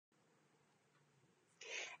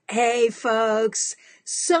Hey, folks.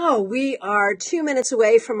 So we are 2 minutes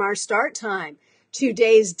away from our start time.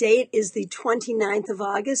 Today's date is the 29th of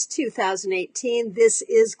August, 2018. This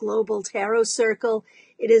is Global Tarot Circle.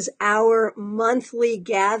 It is our monthly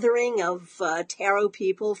gathering of tarot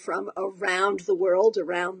people from around the world,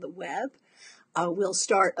 around the web. We'll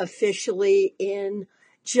start officially in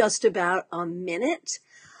just about a minute.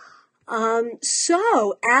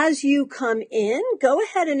 So as you come in, go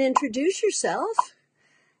ahead and introduce yourself.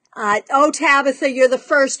 Tabitha, you're the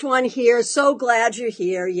first one here. So glad you're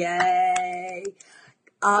here. Yay.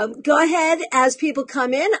 Go ahead. As people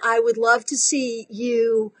come in, I would love to see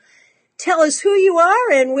you tell us who you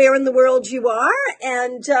are and where in the world you are.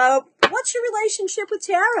 And what's your relationship with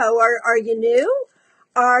tarot? Are you new?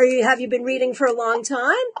 Have you been reading for a long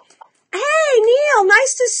time? Hey, Neil,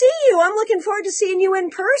 nice to see you. I'm looking forward to seeing you in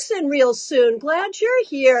person real soon. Glad you're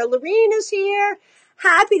here. Lorene is here.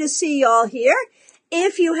 Happy to see you all here.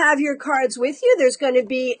 If you have your cards with you, there's going to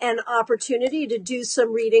be an opportunity to do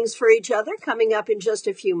some readings for each other coming up in just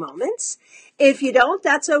a few moments. If you don't,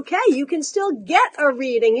 that's okay. You can still get a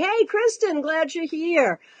reading. Hey, Kristen, glad you're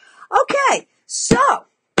here. Okay, so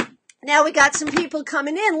now we got some people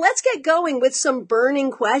coming in. Let's get going with some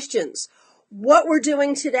burning questions. What we're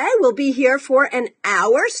doing today, we'll be here for an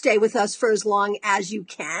hour. Stay with us for as long as you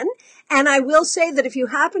can. And I will say that if you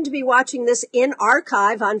happen to be watching this in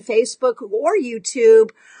archive on Facebook or YouTube,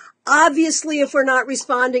 obviously if we're not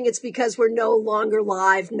responding, it's because we're no longer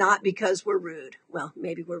live, not because we're rude. Well,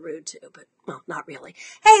 maybe we're rude too, but well, not really.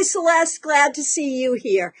 Hey, Celeste, glad to see you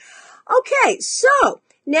here. Okay, so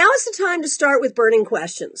now is the time to start with burning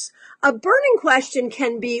questions. A burning question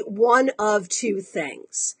can be one of two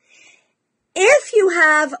things. If you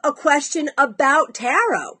have a question about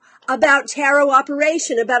tarot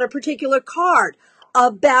operation, about a particular card,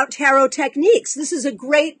 about tarot techniques, this is a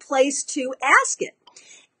great place to ask it.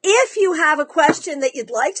 If you have a question that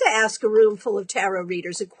you'd like to ask a room full of tarot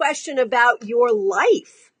readers, a question about your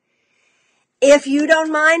life, if you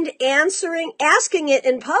don't mind asking it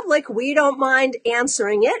in public, we don't mind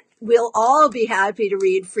answering it. We'll all be happy to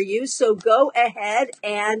read for you. So go ahead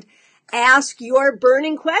and ask your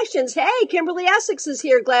burning questions. Hey, Kimberly Essex is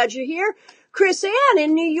here. Glad you're here. Chris Ann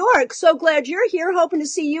in New York. So glad you're here. Hoping to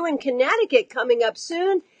see you in Connecticut coming up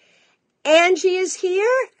soon. Angie is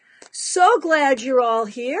here. So glad you're all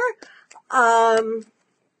here. I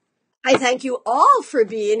thank you all for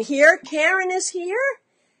being here. Karen is here.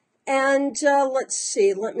 And let's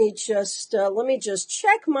see. Let me just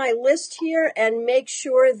check my list here and make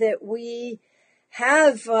sure that we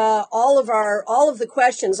have all of the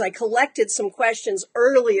questions. I collected some questions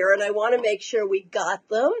earlier, and I want to make sure we got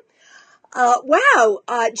them. Wow,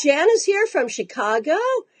 Jan is here from Chicago.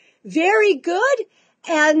 Very good.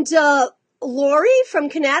 And Lori from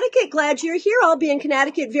Connecticut, glad you're here. I'll be in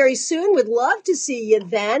Connecticut very soon. Would love to see you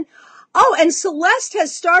then. Oh, and Celeste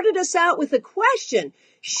has started us out with a question.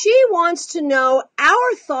 She wants to know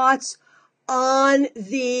our thoughts on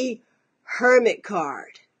the Hermit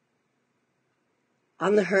card.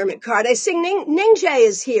 On the Hermit card. I see Ninja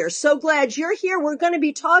is here. So glad you're here. We're going to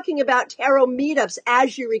be talking about tarot meetups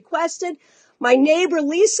as you requested. My neighbor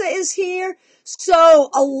Lisa is here. So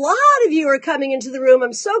a lot of you are coming into the room.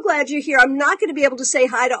 I'm so glad you're here. I'm not going to be able to say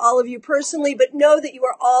hi to all of you personally, but know that you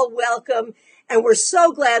are all welcome. And we're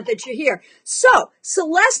so glad that you're here. So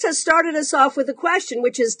Celeste has started us off with a question,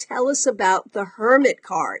 which is tell us about the Hermit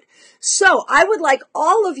card. So I would like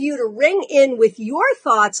all of you to ring in with your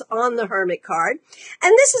thoughts on the Hermit card.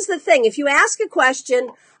 And this is the thing. If you ask a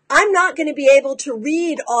question, I'm not going to be able to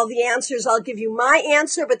read all the answers. I'll give you my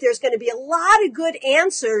answer, but there's going to be a lot of good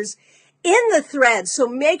answers in the thread. So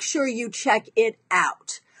make sure you check it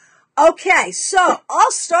out. Okay, so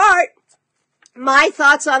I'll start. My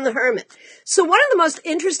thoughts on the Hermit. So one of the most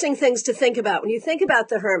interesting things to think about when you think about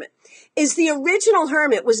the Hermit is the original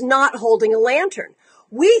Hermit was not holding a lantern.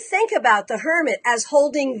 We think about the Hermit as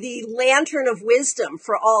holding the lantern of wisdom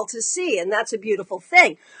for all to see, and that's a beautiful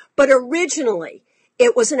thing. But originally,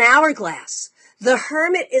 it was an hourglass. The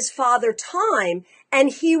Hermit is Father Time,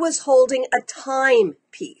 and he was holding a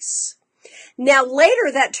timepiece. Now later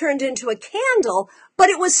that turned into a candle, but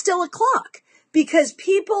it was still a clock, because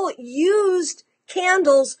people used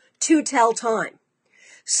candles to tell time.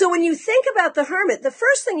 So when you think about the Hermit, the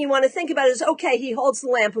first thing you want to think about is, okay, he holds the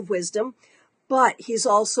lamp of wisdom, but he's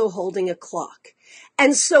also holding a clock.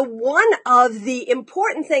 And so one of the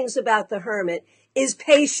important things about the Hermit is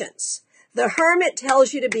patience. The Hermit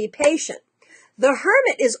tells you to be patient. The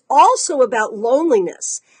Hermit is also about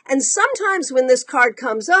loneliness. And sometimes when this card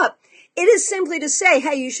comes up, it is simply to say,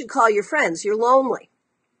 hey, you should call your friends. You're lonely.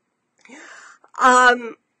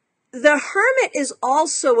 the hermit is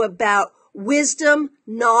also about wisdom,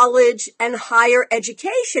 knowledge, and higher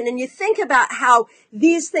education. And you think about how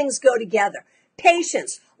these things go together.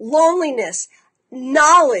 Patience, loneliness,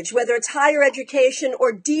 knowledge, whether it's higher education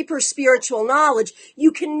or deeper spiritual knowledge.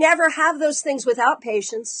 You can never have those things without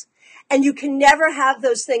patience. And you can never have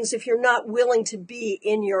those things if you're not willing to be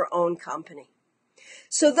in your own company.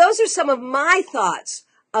 So those are some of my thoughts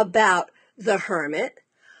about the hermit.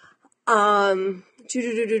 Let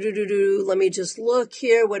me just look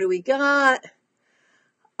here. What do we got?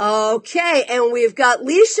 Okay, and we've got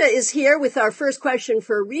Leisha is here with our first question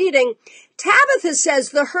for reading. Tabitha says,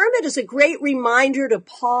 the hermit is a great reminder to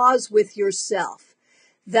pause with yourself.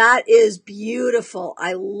 That is beautiful.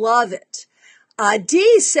 I love it.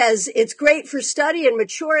 Dee says, it's great for study and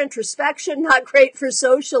mature introspection, not great for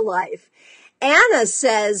social life. Anna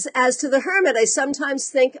says, as to the hermit, I sometimes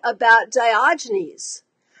think about Diogenes.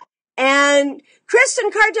 And Kristen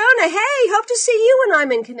Cardona, hey, hope to see you when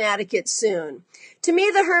I'm in Connecticut soon. To me,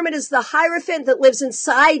 the hermit is the Hierophant that lives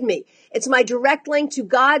inside me. It's my direct link to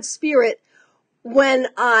God's Spirit when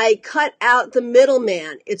I cut out the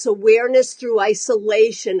middleman. It's awareness through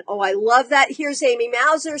isolation. Oh, I love that. Here's Amy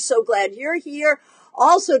Mauser. So glad you're here.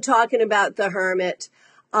 Also talking about the hermit.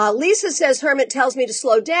 Lisa says, hermit tells me to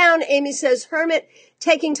slow down. Amy says, hermit,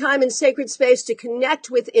 taking time in sacred space to connect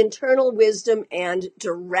with internal wisdom and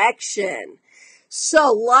direction.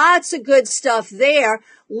 So lots of good stuff there.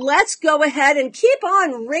 Let's go ahead and keep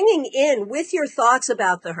on ringing in with your thoughts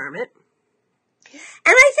about the hermit.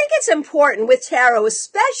 And I think it's important with tarot,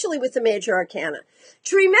 especially with the major arcana,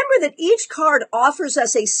 to remember that each card offers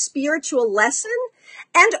us a spiritual lesson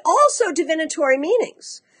and also divinatory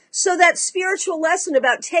meanings. So that spiritual lesson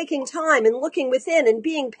about taking time and looking within and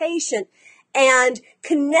being patient and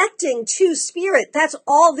connecting to spirit, that's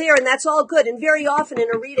all there and that's all good. And very often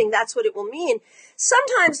in a reading, that's what it will mean.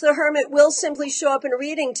 Sometimes the hermit will simply show up in a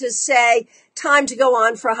reading to say, time to go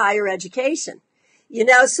on for higher education. You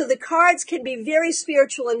know, so the cards can be very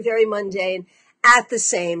spiritual and very mundane at the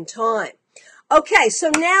same time. Okay, so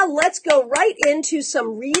now let's go right into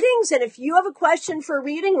some readings. And if you have a question for a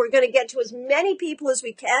reading, we're going to get to as many people as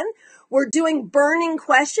we can. We're doing burning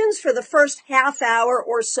questions for the first half hour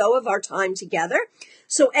or so of our time together.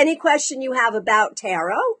 So any question you have about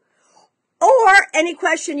tarot or any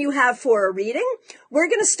question you have for a reading, we're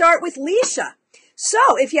going to start with Leisha. So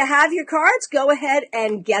if you have your cards, go ahead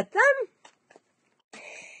and get them.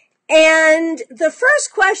 And the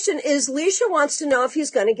first question is, Leisha wants to know if he's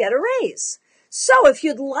going to get a raise. So if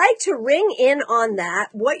you'd like to ring in on that,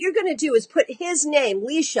 what you're going to do is put his name,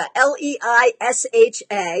 Leisha,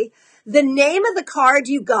 L-E-I-S-H-A, the name of the card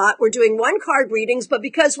you got. We're doing one card readings, but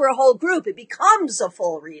because we're a whole group, it becomes a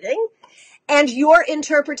full reading. And your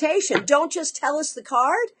interpretation. Don't just tell us the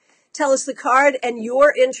card. Tell us the card and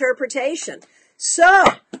your interpretation. So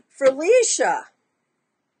for Leisha,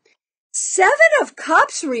 Seven of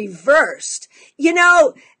Cups reversed. You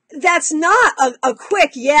know, that's not a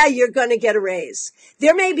quick, yeah, you're going to get a raise.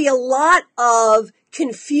 There may be a lot of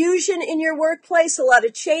confusion in your workplace, a lot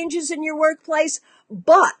of changes in your workplace,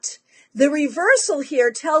 but the reversal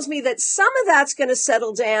here tells me that some of that's going to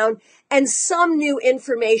settle down and some new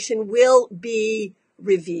information will be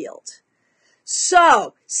revealed.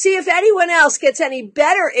 So, see if anyone else gets any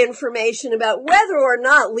better information about whether or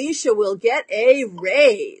not Leisha will get a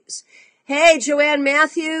raise. Hey, Joanne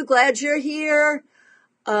Matthew, glad you're here.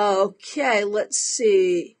 Okay, let's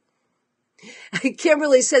see.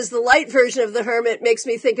 Kimberly says the light version of the hermit makes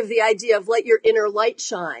me think of the idea of let your inner light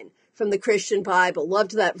shine from the Christian Bible.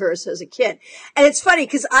 Loved that verse as a kid. And it's funny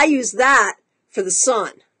because I use that for the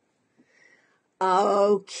sun.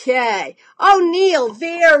 Okay. Oh, Neil,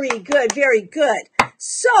 very good, very good.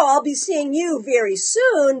 So I'll be seeing you very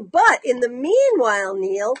soon. But in the meanwhile,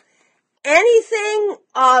 Neil, anything,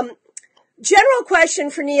 general question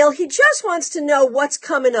for Neil. He just wants to know what's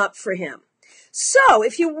coming up for him. So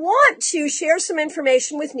if you want to share some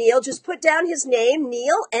information with Neil, just put down his name,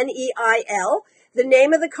 Neil, N-E-I-L, the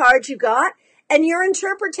name of the card you got, and your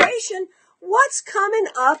interpretation. What's coming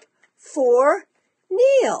up for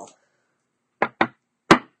Neil?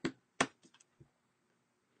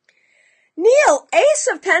 Neil, Ace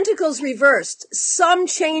of Pentacles reversed. Some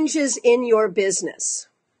changes in your business.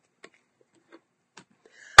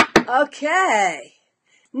 Okay.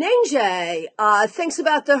 Ninja thinks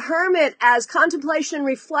about the hermit as contemplation and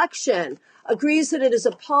reflection. Agrees that it is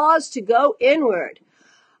a pause to go inward.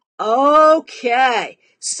 Okay.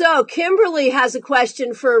 So Kimberly has a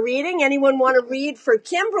question for a reading. Anyone want to read for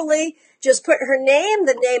Kimberly? Just put her name,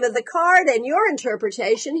 the name of the card, and your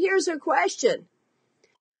interpretation. Here's her question.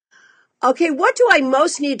 Okay, what do I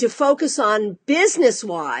most need to focus on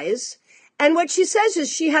business-wise? And what she says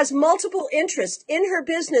is she has multiple interests in her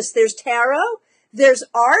business. There's tarot, there's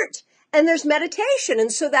art, and there's meditation.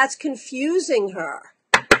 And so that's confusing her.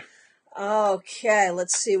 Okay,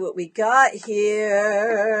 let's see what we got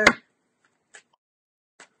here.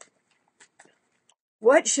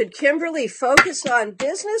 What should Kimberly focus on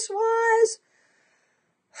business-wise?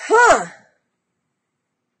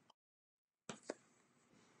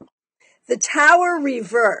 The Tower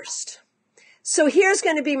reversed. So here's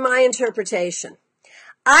going to be my interpretation.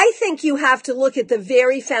 I think you have to look at the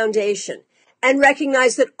very foundation and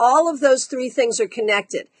recognize that all of those three things are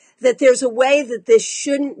connected, that there's a way that this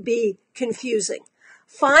shouldn't be confusing.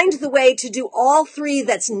 Find the way to do all three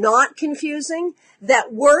that's not confusing,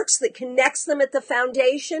 that works, that connects them at the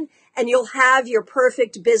foundation, and you'll have your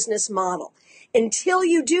perfect business model. Until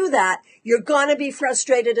you do that, you're going to be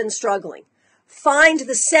frustrated and struggling. Find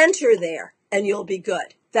the center there, and you'll be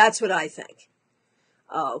good. That's what I think.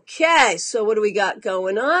 Okay, so what do we got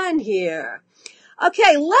going on here?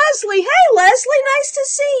 Okay, Leslie. Hey, Leslie, nice to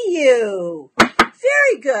see you.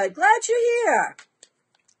 Very good. Glad you're here.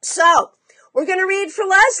 So, we're going to read for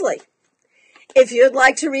Leslie. If you'd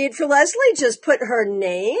like to read for Leslie, just put her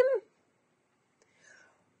name,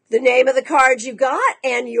 the name of the card you got,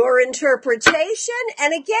 and your interpretation.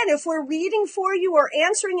 And again, if we're reading for you or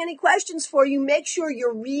answering any questions for you, make sure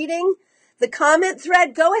you're reading the comment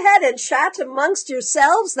thread. Go ahead and chat amongst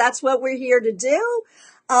yourselves. That's what we're here to do.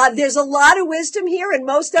 There's a lot of wisdom here, and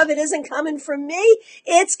most of it isn't coming from me.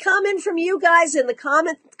 It's coming from you guys in the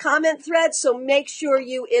comment thread, so make sure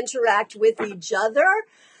you interact with each other.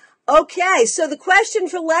 Okay, so the question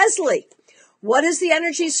for Leslie: what is the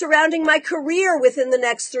energy surrounding my career within the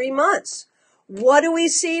next 3 months? What do we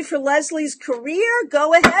see for Leslie's career?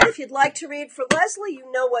 Go ahead. If you'd like to read for Leslie, you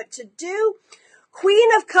know what to do.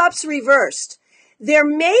 Queen of Cups reversed. There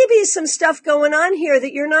may be some stuff going on here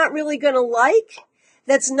that you're not really going to like,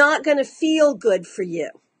 that's not going to feel good for you.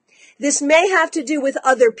 This may have to do with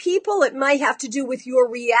other people. It might have to do with your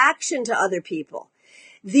reaction to other people.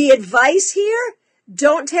 The advice here: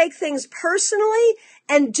 don't take things personally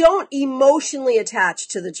and don't emotionally attach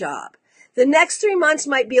to the job. The next 3 months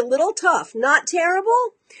might be a little tough, not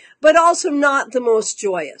terrible, but also not the most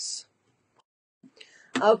joyous.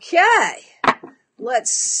 Okay,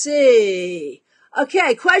 let's see.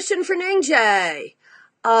 Okay, question for Ningjae.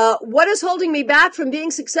 What is holding me back from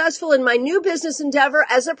being successful in my new business endeavor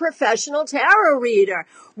as a professional tarot reader?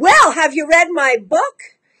 Well, have you read my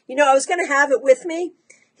book? You know, I was going to have it with me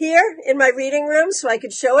here in my reading room so I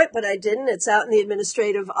could show it, but I didn't. It's out in the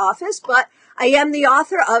administrative office. But I am the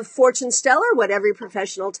author of Fortune Stellar, What Every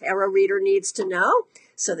Professional Tarot Reader Needs to Know.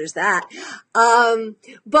 So there's that.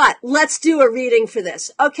 But let's do a reading for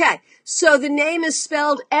this. Okay, so the name is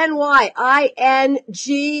spelled Ningjae,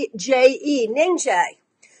 Ningjae.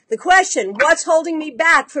 The question: what's holding me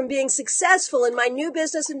back from being successful in my new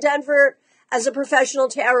business endeavor as a professional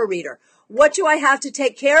tarot reader? What do I have to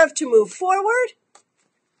take care of to move forward?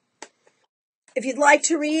 If you'd like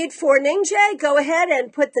to read for Ningjae, go ahead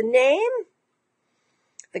and put the name,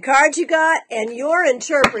 the card you got, and your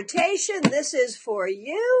interpretation. This is for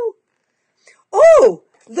you. Oh,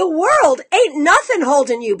 the world ain't nothing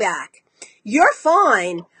holding you back. You're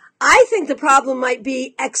fine. I think the problem might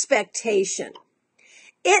be expectation.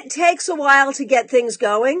 It takes a while to get things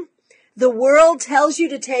going. The world tells you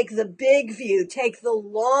to take the big view, take the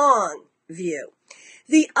long view.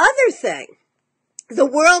 The other thing, the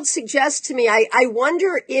world suggests to me, I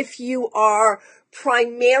wonder if you are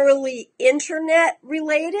primarily internet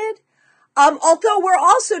related. Although we're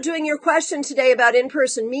also doing your question today about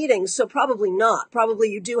in-person meetings, so probably not. Probably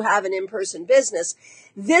you do have an in-person business.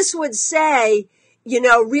 This would say, you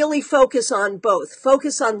know, really focus on both.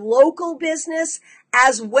 Focus on local business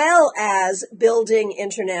as well as building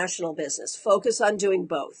international business. Focus on doing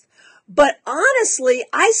both. But honestly,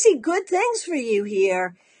 I see good things for you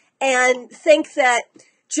here and think that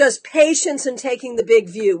just patience and taking the big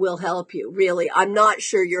view will help you. Really, I'm not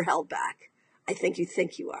sure you're held back. I think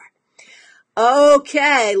you are.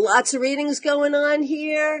 Okay, lots of readings going on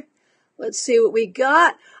here. Let's see what we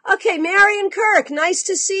got. Okay, Marion Kirk, nice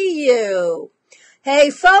to see you.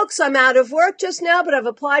 Hey, folks, I'm out of work just now, but I've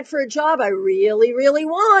applied for a job I really, really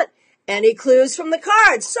want. Any clues from the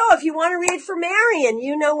cards? So if you want to read for Marion,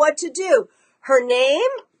 you know what to do. Her name,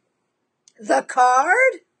 the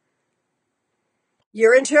card,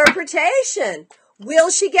 your interpretation.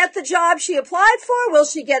 Will she get the job she applied for? Will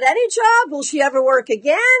she get any job? Will she ever work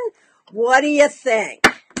again? What do you think?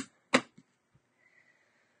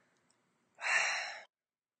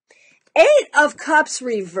 8 of Cups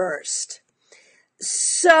reversed.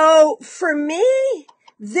 So for me,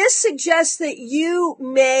 this suggests that you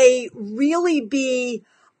may really be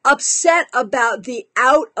upset about the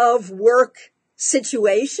out of work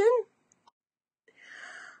situation.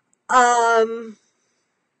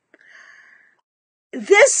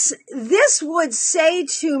 This would say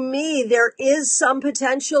to me there is some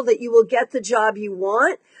potential that you will get the job you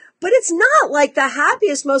want, but it's not like the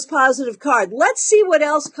happiest, most positive card. Let's see what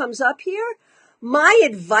else comes up here. My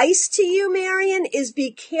advice to you, Marion, is be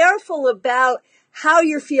careful about how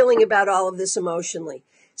you're feeling about all of this emotionally.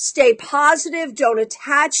 Stay positive. Don't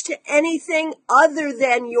attach to anything other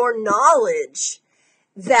than your knowledge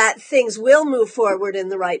that things will move forward in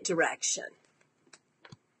the right direction.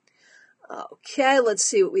 Okay, let's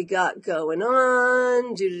see what we got going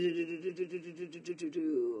on.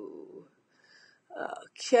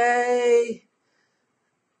 Okay,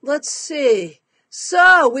 let's see.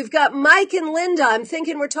 So we've got Mike and Linda. I'm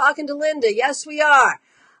thinking we're talking to Linda. Yes, we are.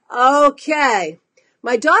 Okay.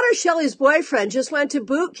 My daughter Shelly's boyfriend just went to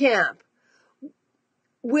boot camp.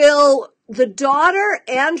 Will the daughter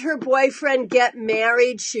and her boyfriend get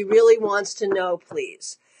married? She really wants to know,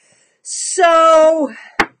 please. So,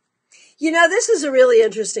 this is a really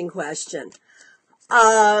interesting question.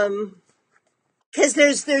 Because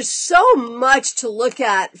there's so much to look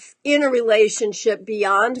at in a relationship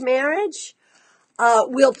beyond marriage.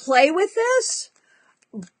 We'll play with this,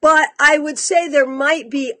 but I would say there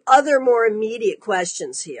might be other more immediate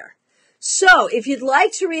questions here. So if you'd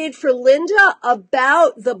like to read for Linda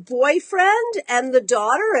about the boyfriend and the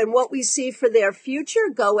daughter and what we see for their future,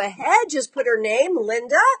 go ahead. Just put her name,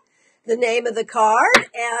 Linda, the name of the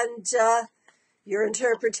card, and your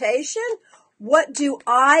interpretation. What do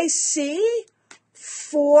I see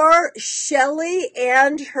for Shelley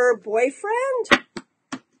and her boyfriend?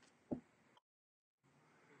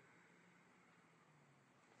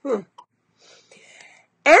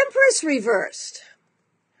 Empress reversed.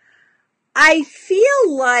 I feel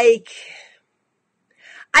like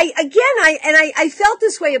I felt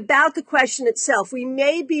this way about the question itself. We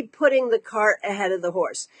may be putting the cart ahead of the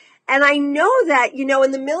horse. And I know that,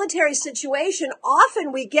 in the military situation,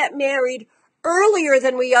 often we get married earlier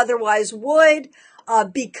than we otherwise would,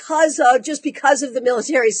 because of the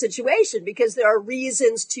military situation, because there are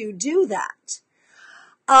reasons to do that.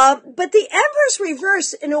 But the Empress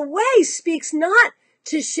reverse, in a way, speaks not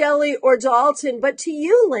to Shelley or Dalton, but to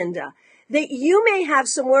you, Linda, that you may have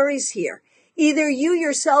some worries here. Either you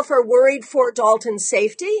yourself are worried for Dalton's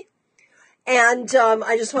safety, and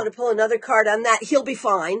I just want to pull another card on that. He'll be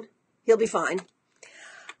fine. He'll be fine.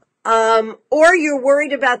 Or you're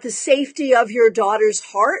worried about the safety of your daughter's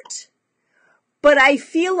heart. But I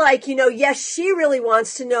feel like, yes, she really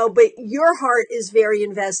wants to know, but your heart is very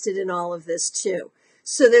invested in all of this too.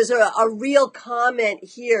 So there's a real comment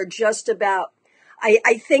here just about,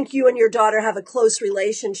 I think you and your daughter have a close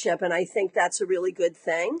relationship, and I think that's a really good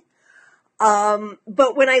thing.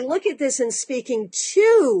 But when I look at this and speaking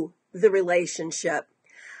to the relationship,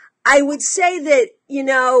 I would say that,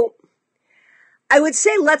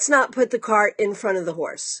 let's not put the cart in front of the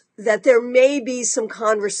horse, that there may be some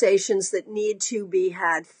conversations that need to be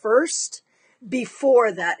had first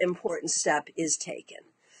before that important step is taken.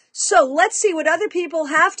 So let's see what other people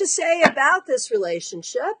have to say about this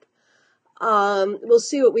relationship. We'll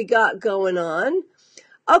see what we got going on.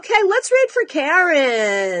 Okay, let's read for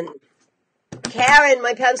Karen. Karen,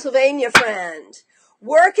 my Pennsylvania friend.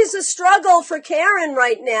 Work is a struggle for Karen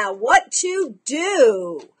right now. What to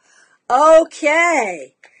do?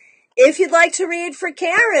 Okay. If you'd like to read for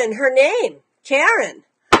Karen, her name, Karen.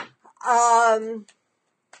 The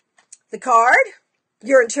card,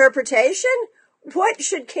 your interpretation. What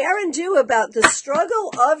should Karen do about the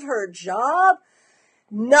struggle of her job?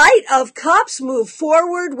 Knight of Cups, move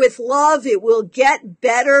forward with love. It will get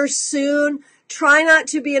better soon. Try not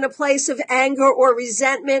to be in a place of anger or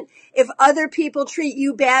resentment. If other people treat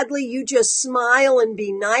you badly, you just smile and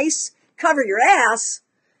be nice. Cover your ass,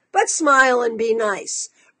 but smile and be nice.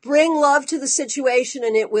 Bring love to the situation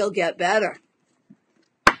and it will get better.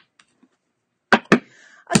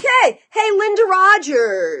 Okay. Hey, Linda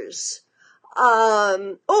Rogers.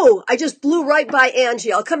 I just blew right by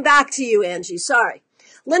Angie. I'll come back to you, Angie. Sorry.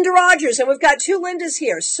 Linda Rogers, and we've got two Lindas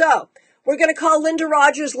here. So we're going to call Linda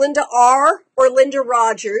Rogers Linda R. or Linda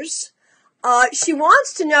Rogers. She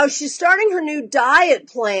wants to know, she's starting her new diet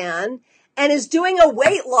plan and is doing a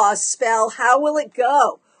weight loss spell. How will it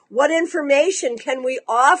go? What information can we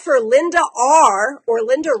offer Linda R. or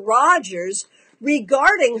Linda Rogers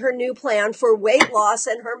regarding her new plan for weight loss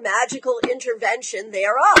and her magical intervention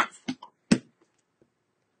thereof?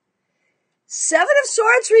 Seven of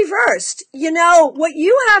Swords reversed. You know, what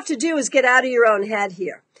you have to do is get out of your own head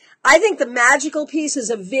here. I think the magical piece is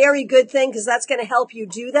a very good thing because that's going to help you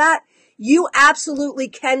do that. You absolutely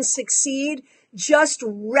can succeed. Just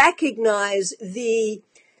recognize the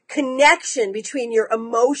connection between your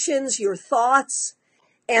emotions, your thoughts,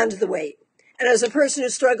 and the weight. And as a person who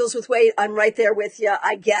struggles with weight, I'm right there with you.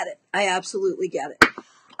 I get it. I absolutely get it.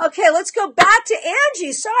 Okay, let's go back to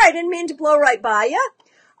Angie. Sorry, I didn't mean to blow right by you.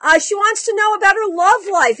 She wants to know about her love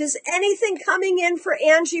life. Is anything coming in for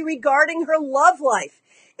Angie regarding her love life?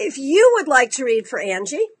 If you would like to read for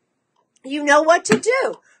Angie, you know what to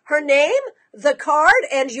do. Her name, the card,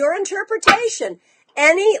 and your interpretation.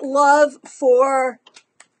 Any love for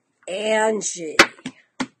Angie?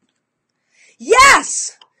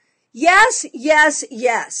 Yes! Yes, yes,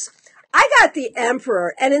 yes. I got the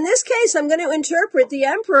Emperor, and in this case, I'm going to interpret the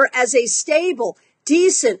Emperor as a stable,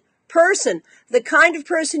 decent person, the kind of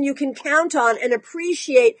person you can count on and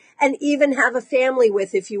appreciate and even have a family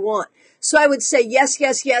with if you want. So I would say yes,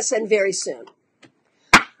 yes, yes, and very soon.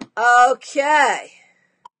 Okay.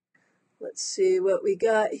 Let's see what we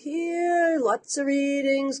got here. Lots of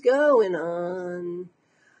readings going on.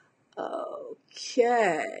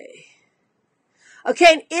 Okay. Okay,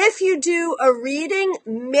 and if you do a reading,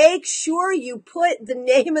 make sure you put the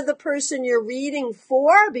name of the person you're reading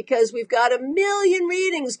for, because we've got a million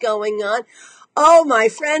readings going on. Oh, my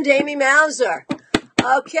friend Amy Mauser.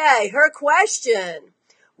 Okay, her question.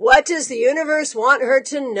 What does the universe want her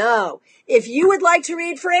to know? If you would like to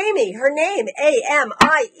read for Amy, her name,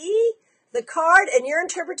 A-M-I-E, the card, and your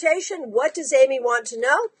interpretation, what does Amy want to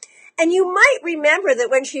know? And you might remember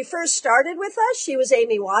that when she first started with us, she was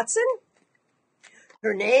Amy Watson.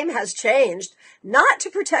 Her name has changed, not to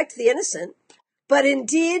protect the innocent, but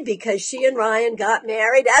indeed because she and Ryan got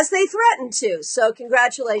married as they threatened to. So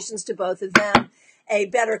congratulations to both of them. A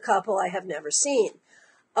better couple I have never seen.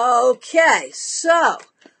 Okay, so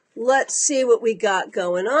let's see what we got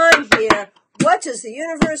going on here. What does the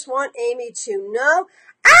universe want Amy to know?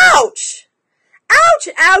 Ouch! Ouch,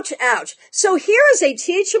 ouch, ouch. So here is a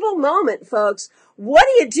teachable moment, folks. What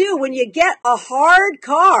do you do when you get a hard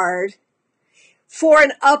card for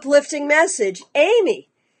an uplifting message? Amy,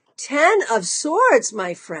 10 of Swords,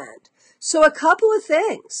 my friend. So a couple of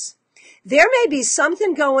things. There may be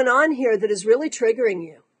something going on here that is really triggering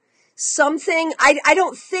you. Something, I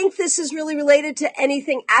don't think this is really related to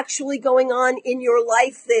anything actually going on in your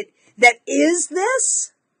life that is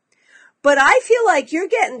this, but I feel like you're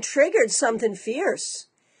getting triggered something fierce,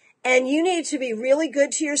 and you need to be really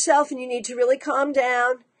good to yourself, and you need to really calm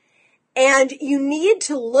down. And you need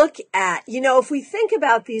to look at, if we think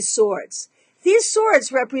about these swords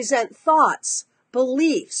represent thoughts,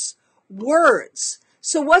 beliefs, words.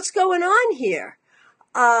 So what's going on here?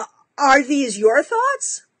 Are these your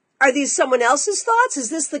thoughts? Are these someone else's thoughts? Is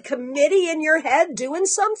this the committee in your head doing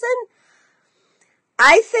something?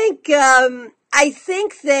 I think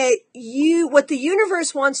that what the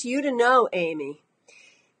universe wants you to know, Amy,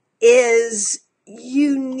 is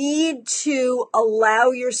you need to allow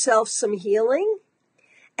yourself some healing,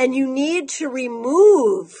 and you need to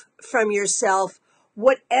remove from yourself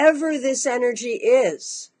whatever this energy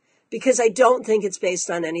is, because I don't think it's based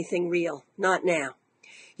on anything real, not now.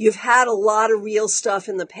 You've had a lot of real stuff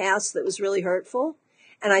in the past that was really hurtful,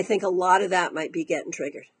 and I think a lot of that might be getting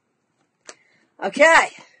triggered. Okay,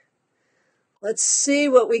 let's see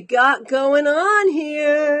what we got going on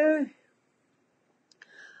here.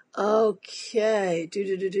 Okay,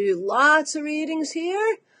 lots of readings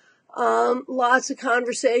here. Lots of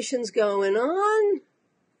conversations going on.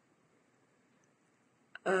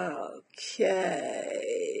 Okay.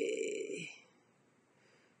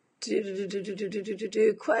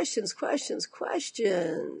 Questions.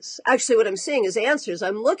 Actually, what I'm seeing is answers.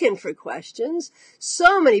 I'm looking for questions.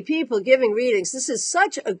 So many people giving readings. This is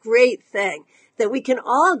such a great thing that we can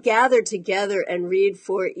all gather together and read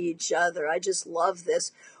for each other. I just love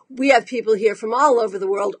this. We have people here from all over the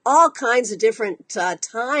world, all kinds of different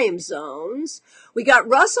time zones. We got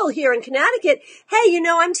Russell here in Connecticut. Hey,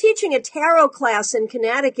 I'm teaching a tarot class in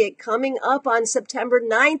Connecticut coming up on September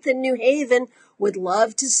 9th in New Haven. Would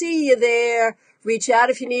love to see you there. Reach out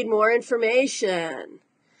if you need more information.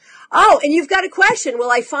 Oh, and you've got a question.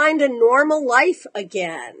 Will I find a normal life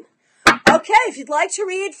again? Okay, if you'd like to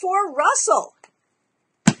read for Russell,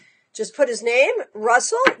 just put his name,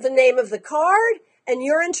 Russell, the name of the card, and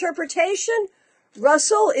your interpretation.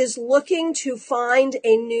 Russell is looking to find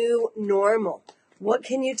a new normal. What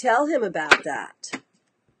can you tell him about that?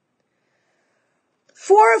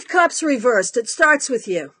 Four of Cups reversed. It starts with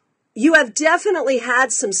you. You have definitely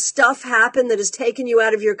had some stuff happen that has taken you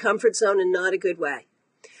out of your comfort zone in not a good way.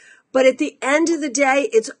 But at the end of the day,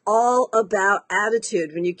 it's all about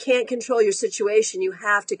attitude. When you can't control your situation, you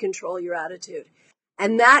have to control your attitude.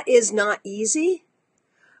 And that is not easy.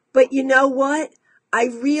 But you know what? I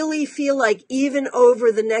really feel like even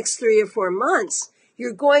over the next 3 or 4 months,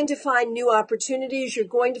 you're going to find new opportunities. You're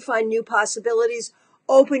going to find new possibilities.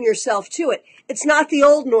 Open yourself to it. It's not the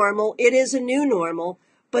old normal. It is a new normal,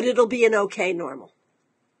 but it'll be an okay normal.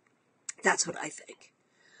 That's what I think.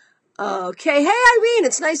 Okay. Hey, Irene,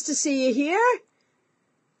 it's nice to see you here.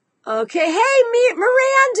 Okay. Hey,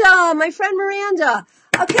 Miranda, my friend Miranda.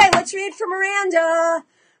 Okay, let's read for Miranda.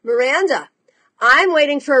 Miranda, I'm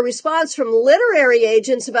waiting for a response from literary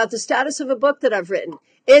agents about the status of a book that I've written.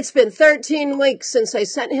 It's been 13 weeks since I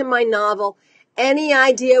sent him my novel. Any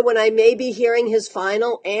idea when I may be hearing his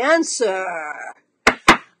final answer?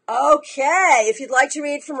 Okay, if you'd like to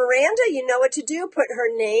read for Miranda, you know what to do. Put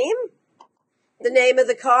her name, the name of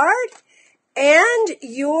the card, and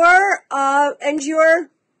your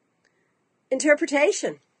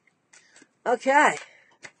interpretation. Okay.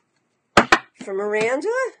 For Miranda,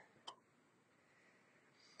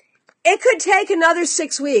 it could take another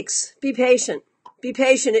 6 weeks. Be patient. Be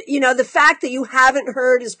patient. You know, the fact that you haven't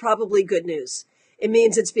heard is probably good news. It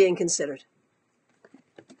means it's being considered.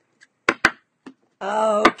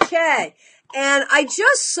 Okay. And I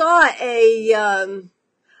just saw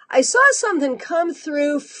I saw something come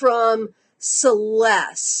through from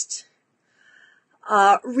Celeste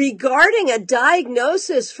regarding a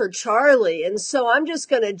diagnosis for Charlie. And so I'm just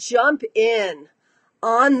going to jump in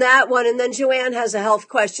on that one. And then Joanne has a health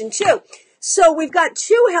question too. So we've got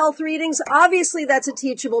 2 health readings. Obviously, that's a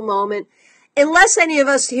teachable moment. Unless any of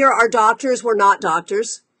us here are doctors, we're not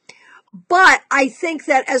doctors. But I think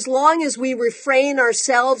that as long as we refrain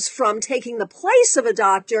ourselves from taking the place of a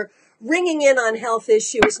doctor, ringing in on health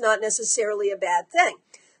issue is not necessarily a bad thing.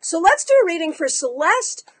 So let's do a reading for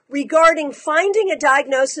Celeste regarding finding a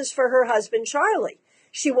diagnosis for her husband, Charlie.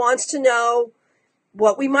 She wants to know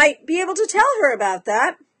what we might be able to tell her about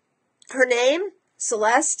that. Her name,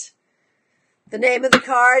 Celeste, the name of the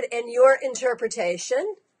card, and your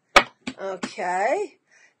interpretation. Okay.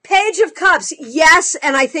 Page of Cups. Yes,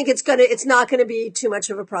 and I think it's not going to be too much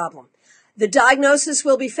of a problem. The diagnosis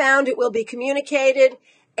will be found, it will be communicated,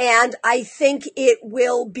 and I think it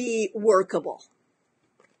will be workable.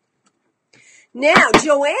 Now,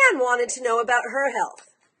 Joanne wanted to know about her health.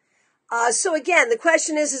 So again, the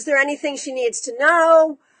question is there anything she needs to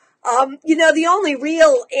know? You know, the only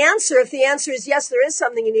real answer, if the answer is yes, there is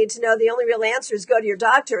something you need to know, the only real answer is go to your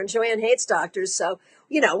doctor, and Joanne hates doctors, so,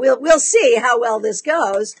 you know, we'll see how well this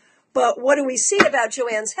goes. But what do we see about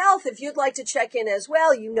Joanne's health? If you'd like to check in as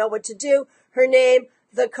well, you know what to do. Her name,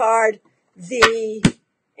 the card, the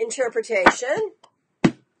interpretation.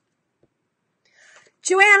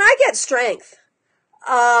 Joanne, I get strength.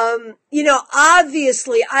 You know,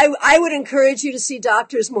 obviously, I would encourage you to see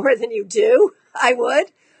doctors more than you do. I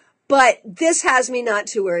would. But this has me not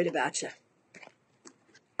too worried about you.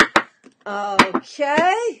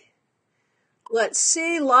 Okay. Let's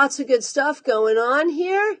see. Lots of good stuff going on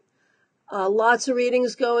here. Lots of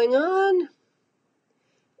readings going on.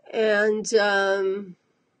 And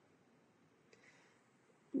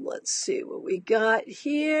let's see what we got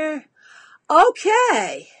here.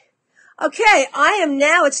 Okay. Okay,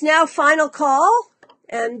 it's now final call,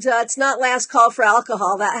 and it's not last call for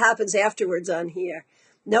alcohol. That happens afterwards on here.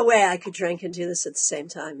 No way I could drink and do this at the same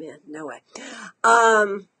time, man. No way.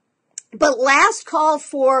 But last call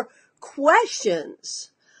for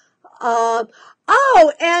questions.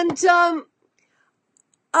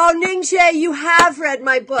 Ningjae, you have read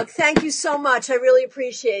my book. Thank you so much. I really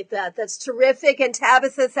appreciate that. That's terrific. And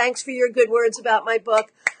Tabitha, thanks for your good words about my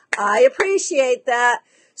book. I appreciate that.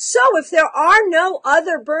 So if there are no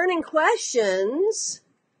other burning questions,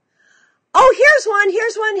 here's one.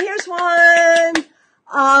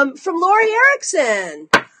 From Lori Erickson.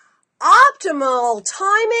 Optimal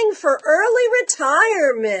timing for early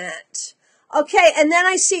retirement. Okay, and then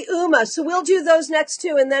I see Uma, so we'll do those next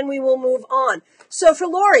 2, and then we will move on. So for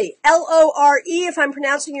Lori, Lore, if I'm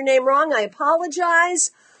pronouncing your name wrong, I apologize.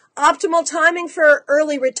 Optimal timing for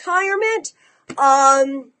early retirement.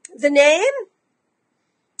 The name,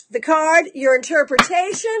 the card, your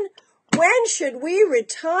interpretation. When should we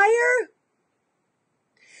retire?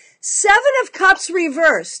 7 of Cups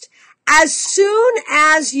reversed. As soon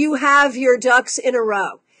as you have your ducks in a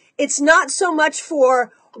row. It's not so much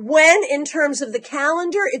for when in terms of the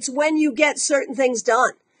calendar, it's when you get certain things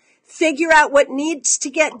done. Figure out what needs to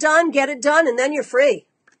get done, get it done, and then you're free.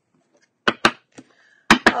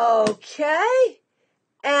 Okay.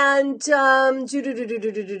 And,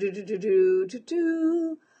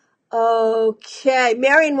 Okay.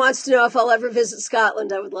 Marion wants to know if I'll ever visit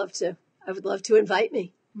Scotland. I would love to. I would love to invite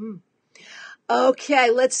me. Okay,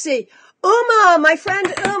 let's see. Uma, my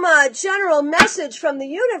friend Uma, general message from the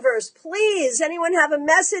universe. Please, anyone have a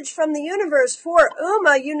message from the universe for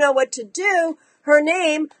Uma? You know what to do. Her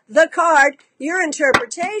name, the card, your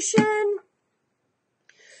interpretation.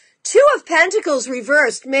 Two of Pentacles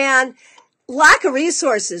reversed, man. Lack of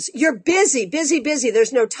resources. You're busy, busy, busy.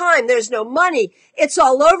 There's no time. There's no money. It's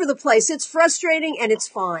all over the place. It's frustrating and it's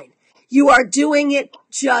fine. You are doing it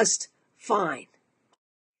just fine.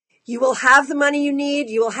 You will have the money you need.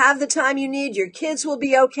 You will have the time you need. Your kids will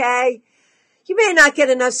be okay. You may not get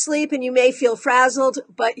enough sleep and you may feel frazzled,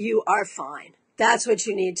 but you are fine. That's what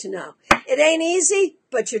you need to know. It ain't easy,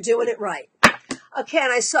 but you're doing it right. Okay,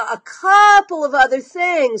 and I saw a couple of other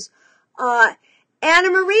things.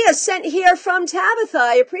 Anna Maria sent here from Tabitha.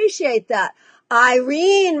 I appreciate that.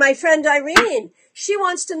 Irene, my friend Irene, she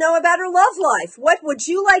wants to know about her love life. What would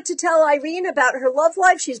you like to tell Irene about her love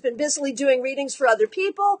life? She's been busily doing readings for other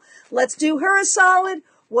people. Let's do her a solid.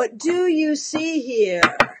 What do you see here?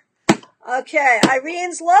 Okay,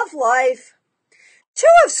 Irene's love life. Two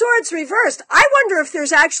of Swords reversed. I wonder if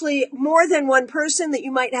there's actually more than one person that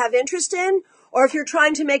you might have interest in, or if you're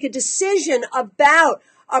trying to make a decision about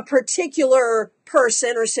a particular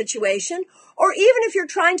person or situation, or even if you're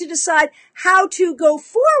trying to decide how to go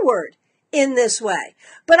forward in this way.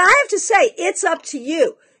 But I have to say, it's up to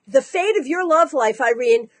you. The fate of your love life,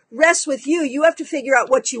 Irene, rests with you. You have to figure out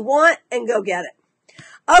what you want and go get it.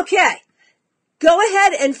 Okay. Go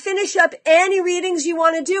ahead and finish up any readings you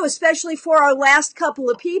want to do, especially for our last couple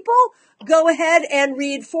of people. Go ahead and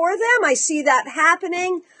read for them. I see that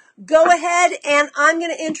happening. Go ahead and I'm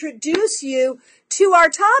going to introduce you to our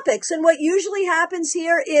topics. And what usually happens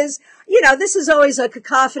here is, this is always a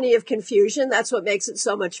cacophony of confusion. That's what makes it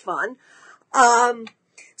so much fun.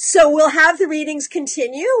 So we'll have the readings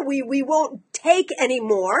continue. We won't take any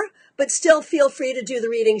more, but still feel free to do the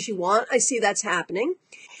readings you want. I see that's happening.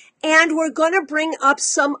 And we're going to bring up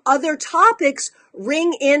some other topics,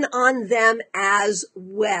 ring in on them as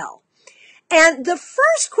well. And the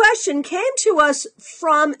first question came to us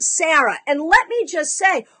from Sarah. And let me just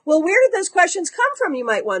say, well, where did those questions come from, you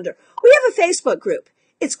might wonder? We have a Facebook group.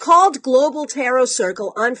 It's called Global Tarot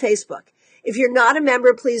Circle on Facebook. If you're not a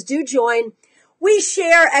member, please do join. We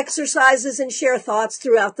share exercises and share thoughts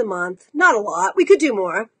throughout the month. Not a lot. We could do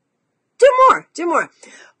more. Do more.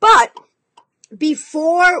 But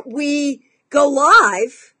before we go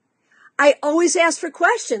live, I always ask for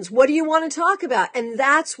questions. What do you want to talk about? And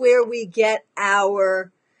that's where we get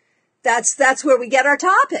that's where we get our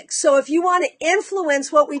topics. So if you want to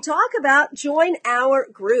influence what we talk about, join our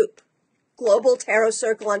group, Global Tarot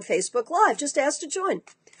Circle on Facebook Live. Just ask to join.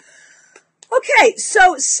 Okay,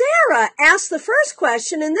 so Sarah asked the first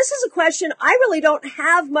question, and this is a question I really don't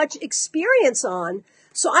have much experience on.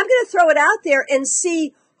 So I'm going to throw it out there and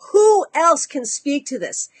see who else can speak to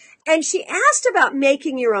this. And she asked about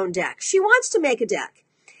making your own deck. She wants to make a deck.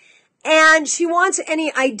 And she wants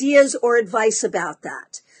any ideas or advice about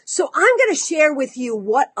that. So I'm going to share with you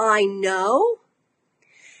what I know.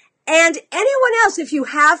 And anyone else, if you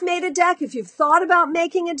have made a deck, if you've thought about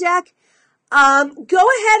making a deck, go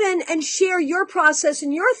ahead and share your process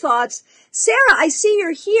and your thoughts. Sarah, I see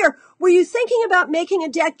you're here. Were you thinking about making a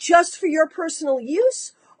deck just for your personal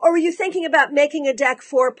use? Or were you thinking about making a deck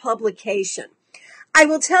for publication? I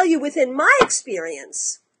will tell you, within my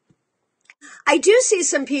experience, I do see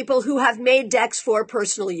some people who have made decks for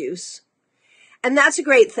personal use. And that's a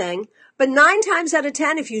great thing. But 9 times out of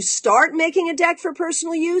 10, if you start making a deck for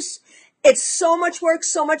personal use, it's so much work,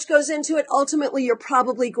 so much goes into it. Ultimately, you're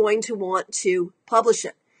probably going to want to publish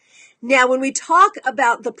it. Now, when we talk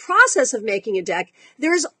about the process of making a deck,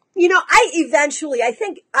 there's, I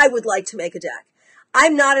think I would like to make a deck.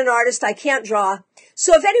 I'm not an artist. I can't draw.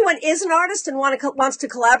 So if anyone is an artist and wants to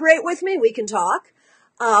collaborate with me, we can talk.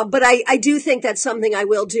 But I do think that's something I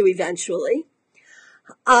will do eventually.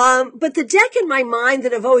 But the deck in my mind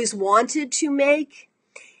that I've always wanted to make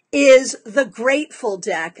is the Grateful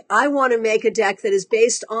deck. I want to make a deck that is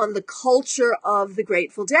based on the culture of the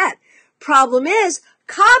Grateful Dead. Problem is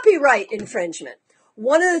copyright infringement.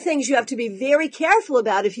 One of the things you have to be very careful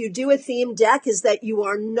about if you do a themed deck is that you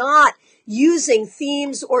are not using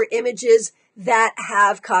themes or images that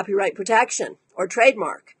have copyright protection or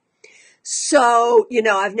trademark. So,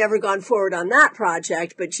 I've never gone forward on that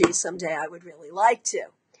project, but gee, someday I would really like to.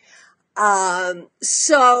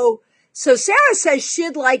 So Sarah says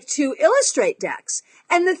she'd like to illustrate decks.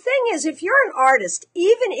 And the thing is, if you're an artist,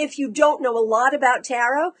 even if you don't know a lot about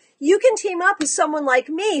tarot, you can team up with someone like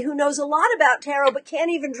me who knows a lot about tarot but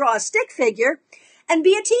can't even draw a stick figure. and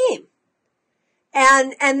be a team.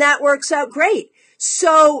 And that works out great.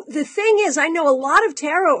 So the thing is, I know a lot of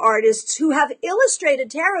tarot artists who have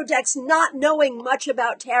illustrated tarot decks not knowing much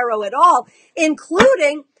about tarot at all,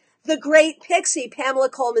 including the great pixie Pamela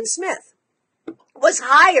Coleman Smith was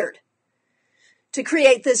hired to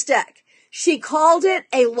create this deck. She called it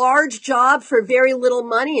a large job for very little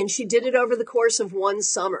money, and she did it over the course of one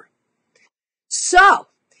summer. So,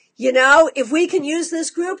 if we can use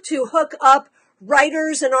this group to hook up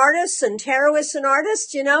writers and artists and tarotists and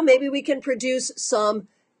artists, maybe we can produce some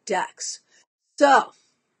decks. So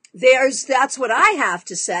that's what I have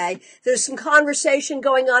to say. There's some conversation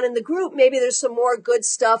going on in the group. Maybe there's some more good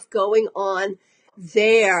stuff going on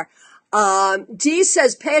there. Dee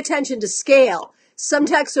says, pay attention to scale. Some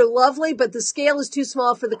decks are lovely, but the scale is too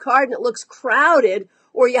small for the card and it looks crowded,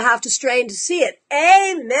 or you have to strain to see it.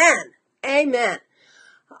 Amen. Amen.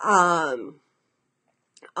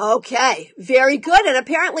 Okay, very good. And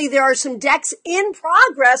apparently there are some decks in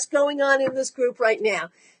progress going on in this group right now.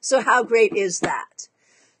 So how great is that?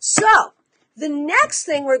 So the next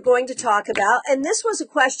thing we're going to talk about, and this was a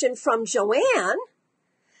question from Joanne,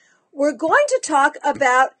 we're going to talk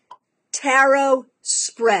about tarot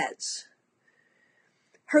spreads.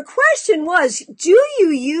 Her question was, do you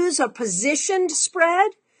use a positioned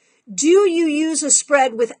spread? Do you use a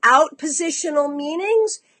spread without positional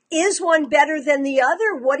meanings? Is one better than the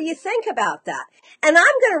other? What do you think about that? And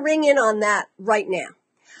I'm going to ring in on that right now.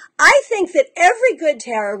 I think that every good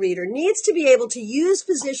tarot reader needs to be able to use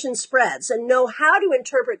position spreads and know how to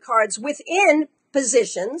interpret cards within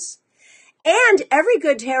positions. And every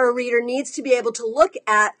good tarot reader needs to be able to look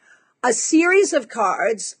at a series of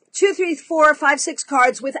cards, 2, 3, 4, 5, 6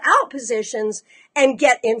 cards without positions and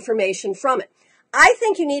get information from it. I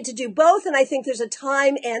think you need to do both, and I think there's a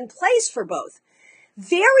time and place for both.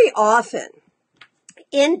 Very often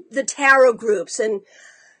in the tarot groups, and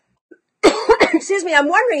excuse me, I'm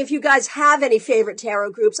wondering if you guys have any favorite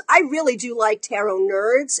tarot groups. I really do like Tarot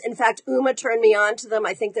Nerds. In fact, Uma turned me on to them.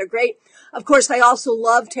 I think they're great. Of course, I also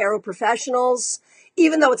love Tarot Professionals,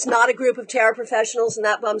 even though it's not a group of tarot professionals, and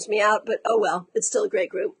that bums me out, but oh well, it's still a great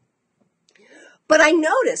group. But I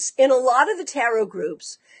notice in a lot of the tarot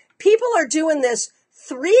groups, people are doing this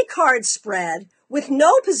 3-card spread with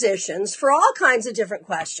no positions for all kinds of different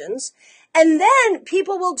questions. And then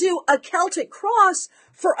people will do a Celtic cross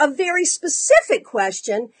for a very specific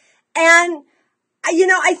question. And,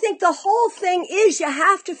 I think the whole thing is you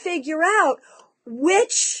have to figure out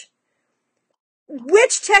which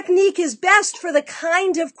technique is best for the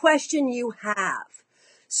kind of question you have.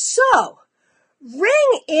 So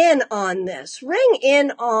ring in on this. Ring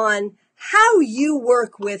in on how you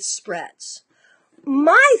work with spreads.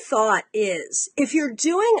 My thought is, if you're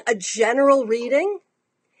doing a general reading,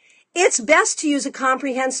 it's best to use a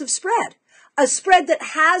comprehensive spread, a spread that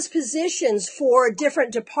has positions for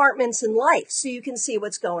different departments in life so you can see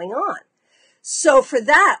what's going on. So for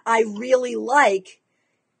that, I really like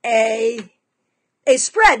a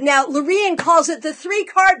spread. Now, Lorene calls it the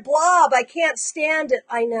 3-card blob. I can't stand it.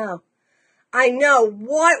 I know.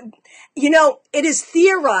 It is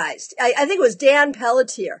theorized. I think it was Dan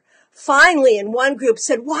Pelletier finally in one group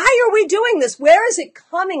said, why are we doing this? Where is it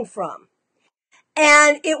coming from?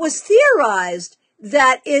 And it was theorized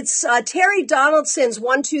that it's Terry Donaldson's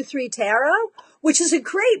 1, 2, 3 Tarot, which is a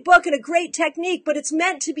great book and a great technique, but it's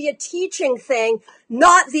meant to be a teaching thing,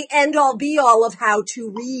 not the end-all be-all of how to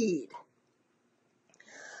read.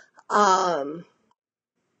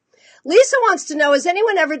 Lisa wants to know, has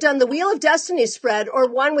anyone ever done the Wheel of Destiny spread or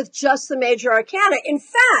one with just the major arcana? In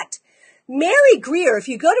fact, Mary Greer, if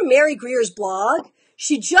you go to Mary Greer's blog,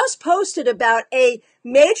 she just posted about a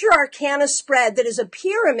major arcana spread that is a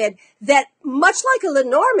pyramid that, much like a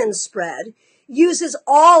Lenormand spread, uses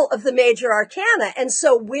all of the major arcana. And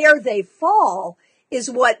so where they fall is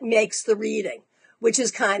what makes the reading, which is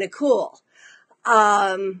kind of cool.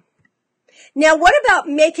 Now, what about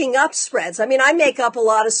making up spreads? I mean, I make up a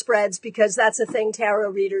lot of spreads because that's a thing tarot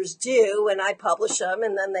readers do, and I publish them,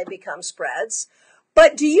 and then they become spreads.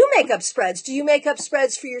 But do you make up spreads? Do you make up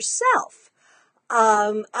spreads for yourself?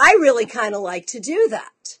 I really kind of like to do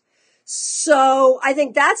that. So I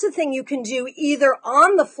think that's a thing you can do either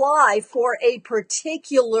on the fly for a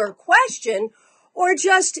particular question or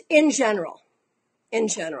just in general.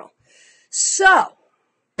 So,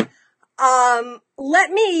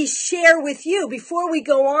 let me share with you, before we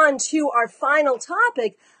go on to our final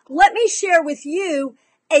topic, let me share with you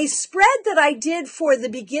a spread that I did for the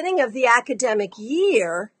beginning of the academic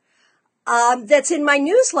year that's in my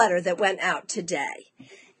newsletter that went out today.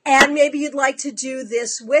 And maybe you'd like to do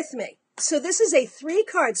this with me. So this is a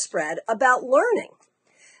 3-card spread about learning.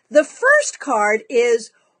 The first card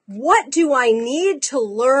is, what do I need to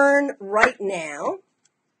learn right now?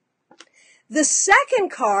 The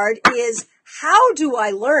second card is, how do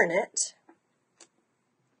I learn it?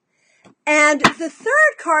 And the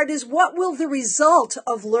third card is, what will the result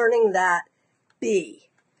of learning that be?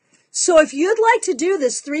 So if you'd like to do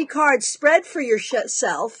this 3-card spread for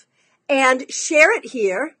yourself and share it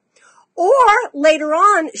here, or later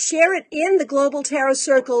on share it in the Global Tarot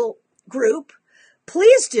Circle group,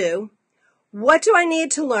 please do. What do I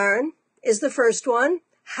need to learn is the first one.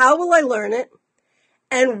 How will I learn it?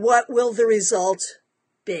 And what will the result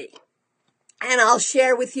be? And I'll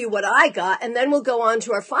share with you what I got, and then we'll go on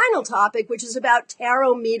to our final topic, which is about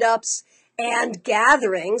tarot meetups and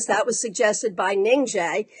gatherings. That was suggested by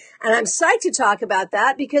Ningjae, and I'm psyched to talk about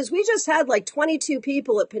that because we just had like 22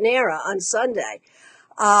 people at Panera on Sunday.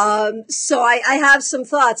 So I have some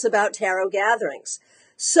thoughts about tarot gatherings.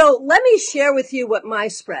 So let me share with you what my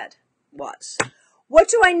spread was. What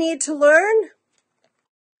do I need to learn?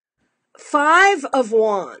 5 of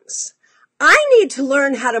Wands. I need to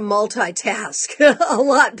learn how to multitask a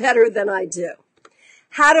lot better than I do.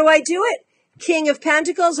 How do I do it? King of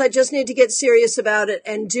Pentacles. I just need to get serious about it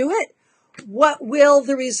and do it. What will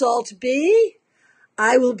the result be?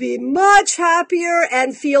 I will be much happier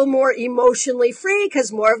and feel more emotionally free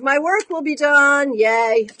because more of my work will be done.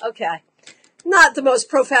 Yay. Okay. Not the most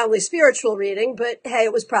profoundly spiritual reading, but hey,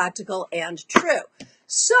 it was practical and true.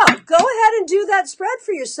 So go ahead and do that spread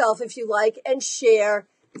for yourself if you like and share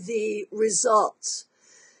the results.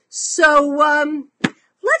 So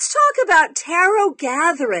let's talk about tarot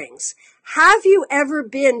gatherings. Have you ever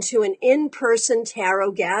been to an in-person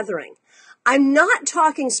tarot gathering? I'm not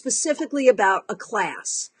talking specifically about a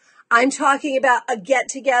class. I'm talking about a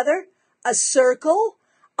get-together, a circle,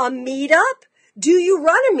 a meetup. Do you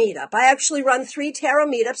run a meetup? I actually run 3 tarot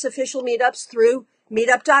meetups, official meetups through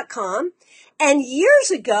meetup.com. And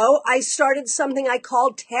years ago, I started something I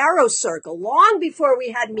called Tarot Circle. Long before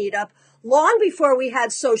we had Meetup, long before we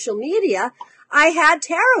had social media, I had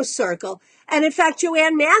Tarot Circle. And in fact,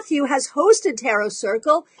 Joanne Matthew has hosted Tarot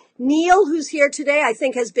Circle. Neil, who's here today, I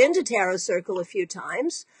think has been to Tarot Circle a few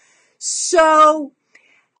times. So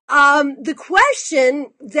the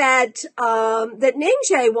question that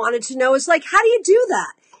Ningjae wanted to know is like, how do you do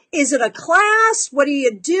that? Is it a class? What do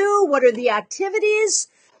you do? What are the activities?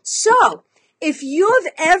 So if you've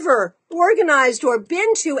ever organized or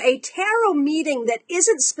been to a tarot meeting that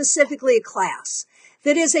isn't specifically a class,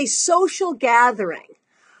 that is a social gathering,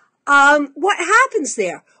 what happens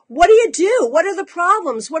there? What do you do? What are the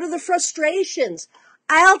problems? What are the frustrations?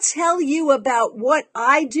 I'll tell you about what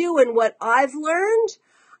I do and what I've learned.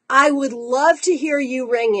 I would love to hear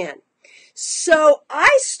you ring in. So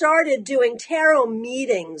I started doing tarot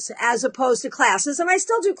meetings as opposed to classes, and I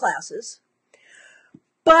still do classes.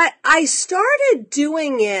 But I started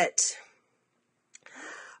doing it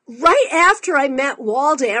right after I met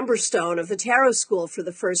Wald Amberstone of the Tarot School for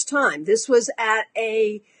the first time. This was at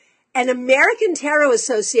an American Tarot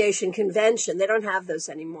Association convention. They don't have those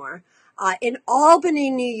anymore. In Albany,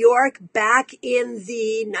 New York, back in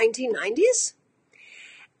the 1990s.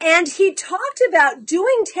 And he talked about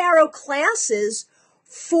doing tarot classes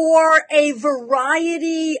for a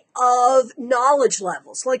variety of knowledge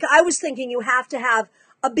levels. Like I was thinking you have to have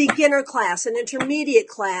a beginner class, an intermediate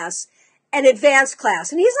class, an advanced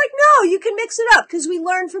class. And he's like, no, you can mix it up because we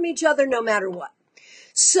learn from each other no matter what.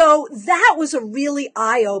 So that was a really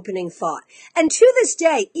eye-opening thought. And to this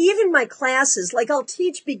day, even my classes, like I'll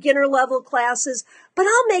teach beginner level classes, but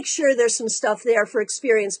I'll make sure there's some stuff there for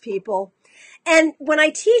experienced people. And when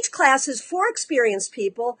I teach classes for experienced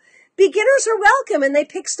people, beginners are welcome and they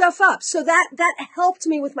pick stuff up. So that helped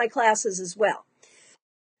me with my classes as well.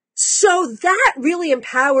 So that really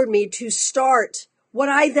empowered me to start what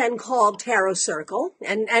I then called Tarot Circle.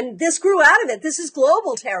 And this grew out of it. This is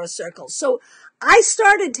Global Tarot Circle. So I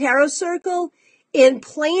started Tarot Circle in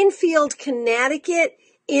Plainfield, Connecticut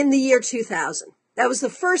in the year 2000. That was the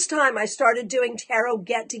first time I started doing tarot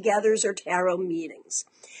get-togethers or tarot meetings.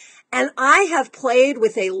 And I have played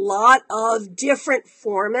with a lot of different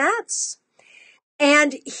formats.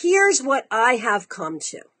 And here's what I have come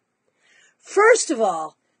to. First of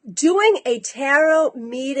all, doing a tarot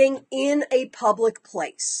meeting in a public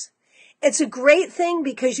place. It's a great thing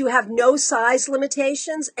because you have no size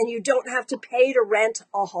limitations and you don't have to pay to rent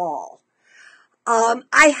a hall.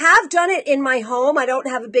 I have done it in my home. I don't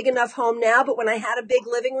have a big enough home now, but when I had a big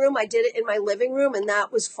living room, I did it in my living room and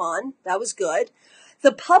that was fun. That was good.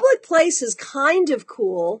 The public place is kind of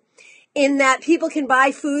cool in that people can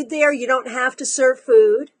buy food there. You don't have to serve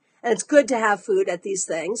food. And it's good to have food at these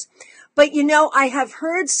things. But, you know, I have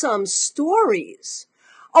heard some stories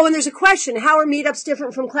Oh, and there's a question. How are meetups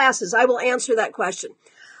different from classes? I will answer that question.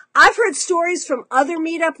 I've heard stories from other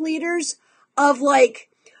meetup leaders of like,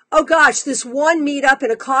 oh gosh, this one meetup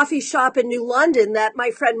in a coffee shop in New London that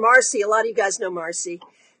my friend Marcy, a lot of you guys know Marcy,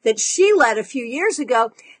 that she led a few years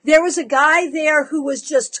ago. There was a guy there who was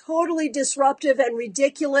just totally disruptive and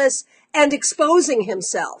ridiculous and exposing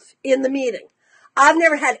himself in the meeting. I've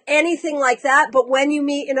never had anything like that, but when you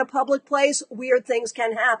meet in a public place, weird things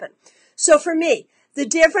can happen. So for me, the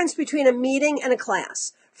difference between a meeting and a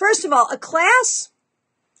class. First of all, a class,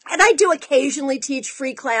 and I do occasionally teach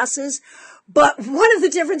free classes, but one of the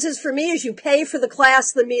differences for me is you pay for the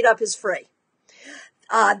class, the meetup is free.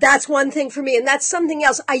 That's one thing for me, and that's something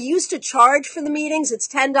else. I used to charge for the meetings. It's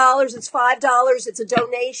 $10, it's $5, it's a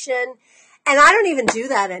donation, and I don't even do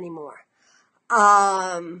that anymore.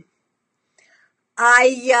 The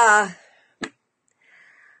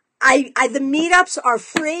meetups are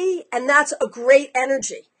free, and that's a great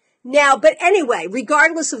energy. Now, but anyway,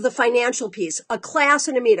 regardless of the financial piece, a class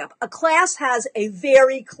and a meetup, a class has a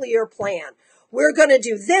very clear plan. We're going to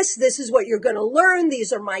do this. This is what you're going to learn.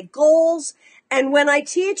 These are my goals. And when I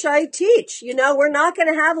teach, I teach. You know, we're not going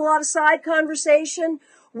to have a lot of side conversation.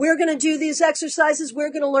 We're going to do these exercises.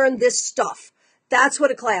 We're going to learn this stuff. That's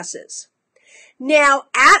what a class is. Now,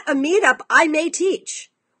 at a meetup, I may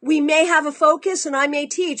teach. We may have a focus and I may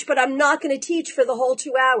teach, but I'm not going to teach for the whole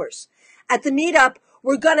 2 hours. At the meetup,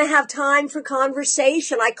 we're going to have time for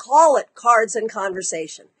conversation. I call it cards and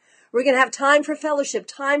conversation. We're going to have time for fellowship,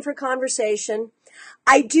 time for conversation.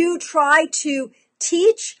 I do try to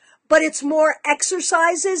teach, but it's more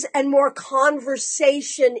exercises and more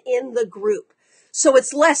conversation in the group. So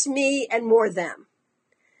it's less me and more them.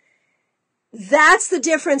 That's the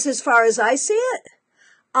difference as far as I see it.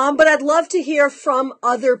 But I'd love to hear from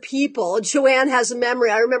other people. Joanne has a memory.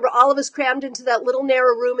 I remember all of us crammed into that little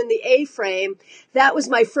narrow room in the A-frame. That was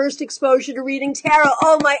my first exposure to reading tarot.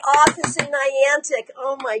 Oh, my office in Niantic.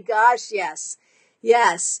 Oh my gosh, yes.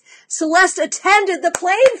 Yes. Celeste attended the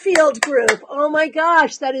Plainfield group. Oh my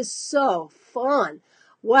gosh, that is so fun.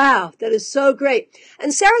 Wow, that is so great.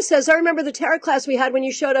 And Sarah says, I remember the tarot class we had when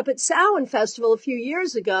you showed up at Samhain Festival a few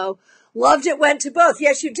years ago. Loved it, went to both.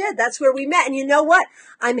 Yes, you did. That's where we met. And you know what?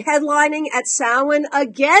 I'm headlining at Samhain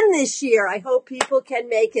again this year. I hope people can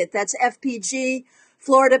make it. That's FPG,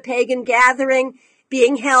 Florida Pagan Gathering,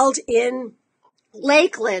 being held in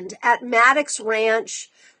Lakeland at Maddox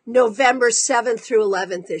Ranch, November 7th through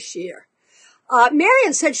 11th this year.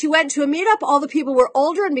 Marion said she went to a meetup. All the people were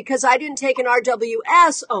older, and because I didn't take an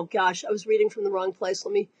RWS, oh gosh, I was reading from the wrong place.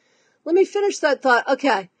 Let me finish that thought.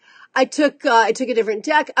 Okay. I took a different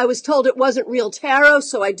deck. I was told it wasn't real tarot,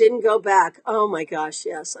 so I didn't go back. Oh my gosh,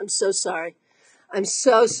 yes. I'm so sorry. I'm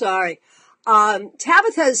so sorry.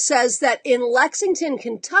 Tabitha says that in Lexington,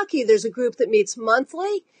 Kentucky, there's a group that meets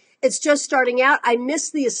monthly. It's just starting out. I miss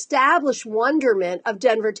the established wonderment of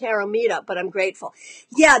Denver Tarot Meetup, but I'm grateful.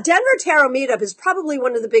 Yeah, Denver Tarot Meetup is probably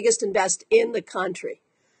one of the biggest and best in the country.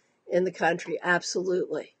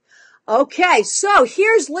 Absolutely. Okay, so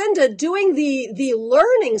here's Linda doing the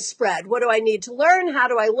learning spread. What do I need to learn? How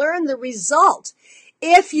do I learn the result?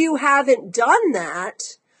 If you haven't done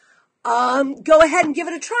that, go ahead and give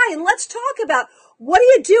it a try. And let's talk about what do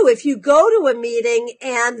you do if you go to a meeting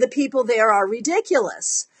and the people there are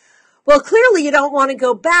ridiculous? Well, clearly you don't want to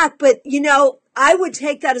go back, but you know, I would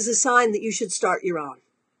take that as a sign that you should start your own.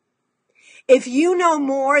 If you know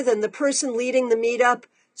more than the person leading the meetup,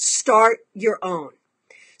 start your own.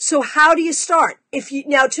 So how do you start?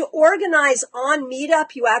 Now to organize on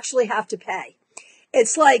Meetup, you actually have to pay.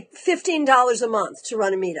 It's like $15 a month to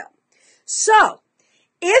run a meetup. So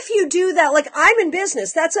if you do that, like I'm in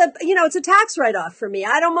business, it's a tax write-off for me.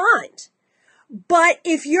 I don't mind. But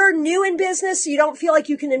if you're new in business, you don't feel like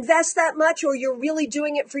you can invest that much, or you're really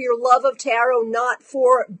doing it for your love of tarot, not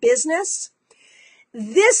for business,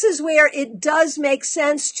 this is where it does make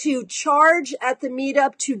sense to charge at the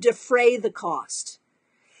meetup to defray the cost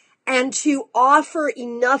and to offer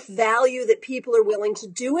enough value that people are willing to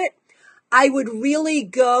do it. I would really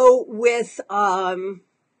go with, I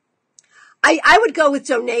would go with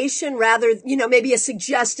donation rather, maybe a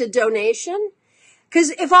suggested donation.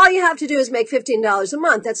 Because if all you have to do is make $15 a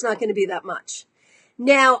month, that's not going to be that much.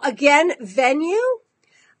 Now, again, venue.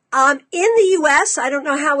 In the U.S., I don't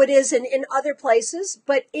know how it is in other places,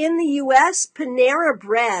 but in the U.S., Panera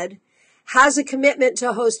Bread has a commitment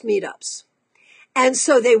to host meetups. And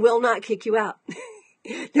so they will not kick you out.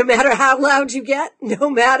 No matter how loud you get, no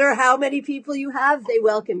matter how many people you have, they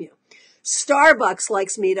welcome you. Starbucks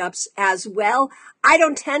likes meetups as well. I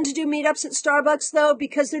don't tend to do meetups at Starbucks, though,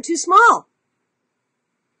 because they're too small.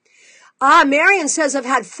 Marion says, I've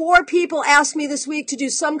had 4 people ask me this week to do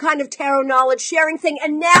some kind of tarot knowledge sharing thing.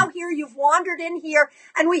 And now here you've wandered in here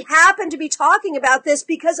and we happen to be talking about this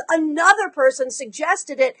because another person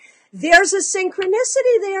suggested it. There's a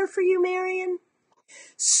synchronicity there for you, Marion.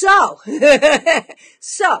 So,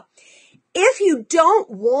 if you don't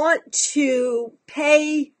want to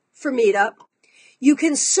pay for Meetup, you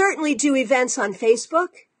can certainly do events on Facebook.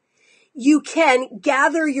 You can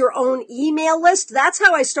gather your own email list. That's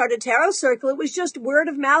how I started Tarot Circle. It was just word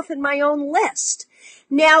of mouth in my own list.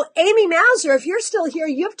 Now, Amy Mauser, if you're still here,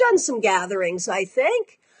 you've done some gatherings, I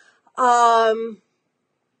think.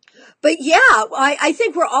 But yeah, I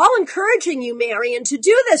think we're all encouraging you, Marion, to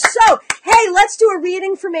do this. So, hey, let's do a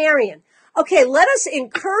reading for Marion. Okay, let us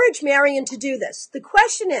encourage Marion to do this. The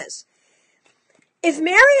question is, if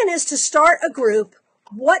Marion is to start a group,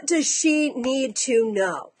 what does she need to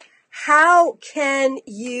know? How can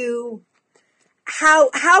you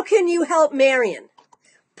help Marion?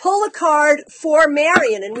 Pull a card for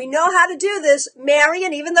Marion, and we know how to do this.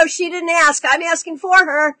 Marion, even though she didn't ask, I'm asking for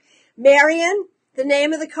her. Marion, the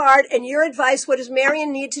name of the card, and your advice. What does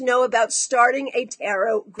Marion need to know about starting a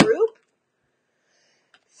tarot group?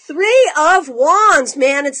 3 of Wands,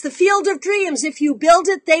 man. It's the field of dreams. If you build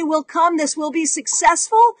it, they will come. This will be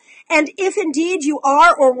successful. And if indeed you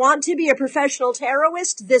are or want to be a professional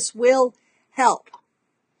tarotist, this will help.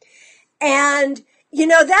 And, you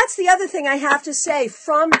know, that's the other thing I have to say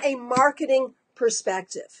from a marketing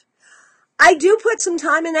perspective. I do put some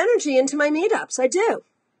time and energy into my meetups. I do.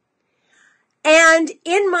 And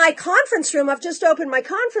in my conference room, I've just opened my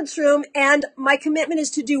conference room, and my commitment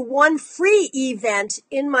is to do 1 free event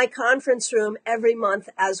in my conference room every month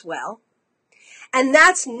as well. And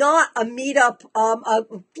that's not a meetup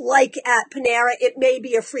like at Panera. It may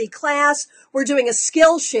be a free class. We're doing a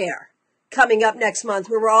skill share coming up next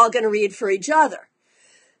month where we're all going to read for each other.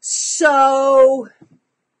 So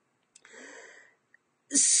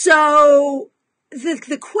the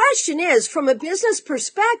question is, from a business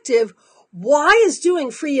perspective, why is doing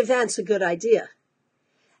free events a good idea?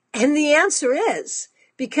 And the answer is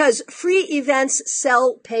because free events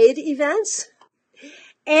sell paid events,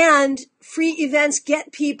 and free events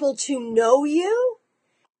get people to know you,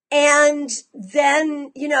 and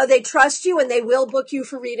then, you know, they trust you and they will book you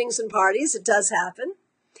for readings and parties. It does happen.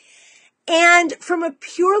 And from a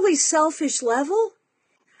purely selfish level,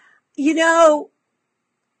 you know,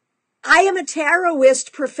 I am a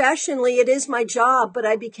tarotist professionally. It is my job, but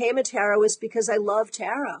I became a tarotist because I love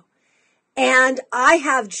tarot. And I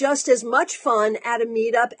have just as much fun at a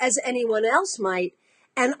meetup as anyone else might.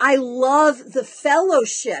 And I love the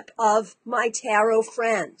fellowship of my tarot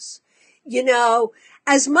friends. You know,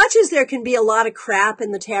 as much as there can be a lot of crap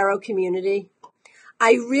in the tarot community,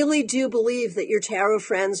 I really do believe that your tarot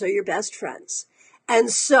friends are your best friends. And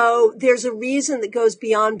so there's a reason that goes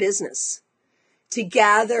beyond business to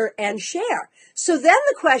gather and share. So then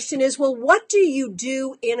the question is, well, what do you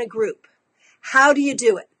do in a group? How do you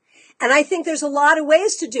do it? And I think there's a lot of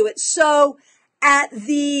ways to do it. So at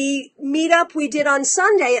the meetup we did on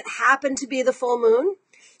Sunday, it happened to be the full moon.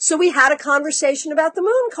 So we had a conversation about the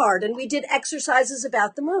moon card, and we did exercises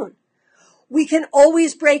about the moon. We can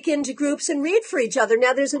always break into groups and read for each other.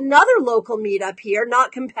 Now, there's another local meetup here,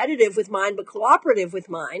 not competitive with mine, but cooperative with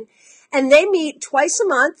mine. And they meet twice a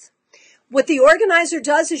month. What the organizer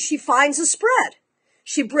does is she finds a spread.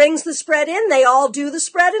 She brings the spread in. They all do the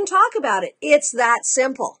spread and talk about it. It's that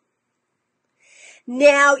simple.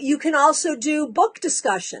 Now, you can also do book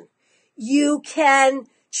discussion. You can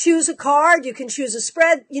choose a card. You can choose a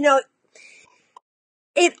spread. You know,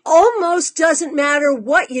 it almost doesn't matter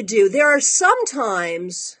what you do. There are some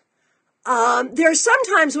times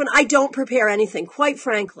when I don't prepare anything, quite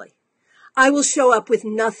frankly. I will show up with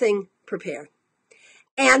nothing prepared.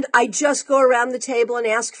 And I just go around the table and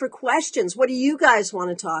ask for questions. What do you guys want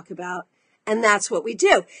to talk about? And that's what we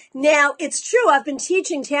do. Now, it's true, I've been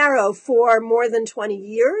teaching tarot for more than 20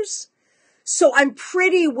 years, so I'm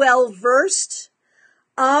pretty well versed.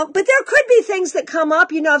 But there could be things that come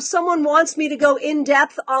up. You know, if someone wants me to go in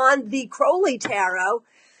depth on the Crowley Tarot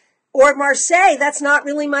or Marseille, that's not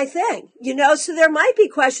really my thing. You know, so there might be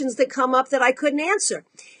questions that come up that I couldn't answer.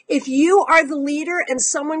 If you are the leader and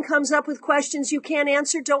someone comes up with questions you can't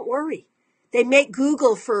answer, don't worry. They make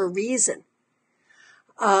Google for a reason.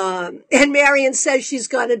 And Marion says she's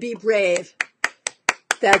going to be brave.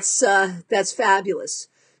 That's fabulous.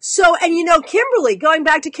 So, and you know, Kimberly, going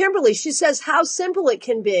back to Kimberly, she says how simple it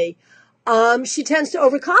can be. She tends to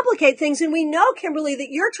overcomplicate things. And we know, Kimberly,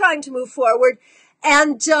 that you're trying to move forward.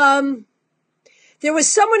 And there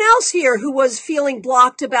was someone else here who was feeling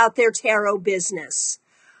blocked about their tarot business.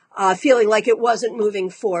 feeling like it wasn't moving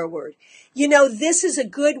forward. You know, this is a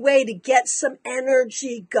good way to get some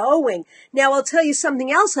energy going. Now, I'll tell you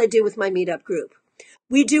something else I do with my meetup group.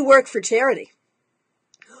 We do work for charity.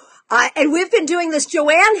 And we've been doing this.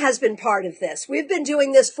 Joanne has been part of this. We've been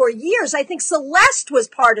doing this for years. I think Celeste was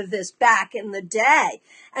part of this back in the day,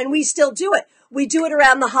 and we still do it. We do it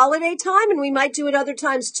around the holiday time, and we might do it other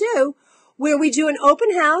times too, where we do an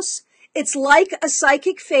open house. It's like a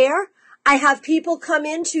psychic fair. I have people come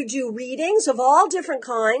in to do readings of all different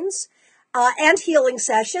kinds, and healing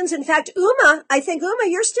sessions. In fact, I think Uma,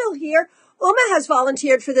 you're still here. Uma has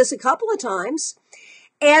volunteered for this a couple of times.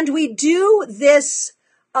 And we do this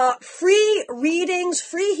free readings,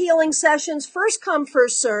 free healing sessions, first come,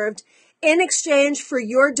 first served, in exchange for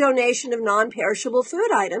your donation of non-perishable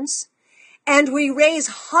food items. And we raise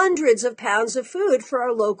hundreds of pounds of food for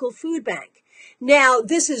our local food bank. Now,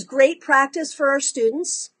 this is great practice for our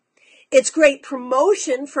students. It's great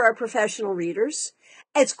promotion for our professional readers.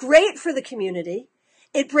 It's great for the community.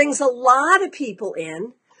 It brings a lot of people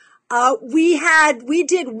in. We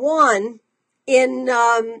did one in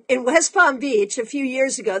West Palm Beach a few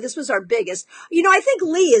years ago. This was our biggest. You know, I think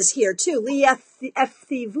Lee is here too. Lee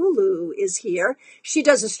Efthivulu is here. She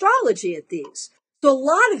does astrology at these. So a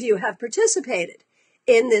lot of you have participated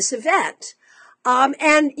in this event.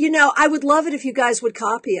 And, you know, I would love it if you guys would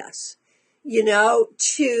copy us, you know,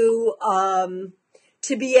 to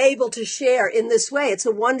be able to share in this way. It's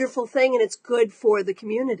a wonderful thing, and it's good for the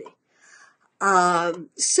community.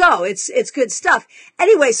 So it's good stuff.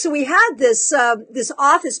 Anyway, so we had this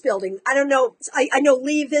office building. I don't know. I know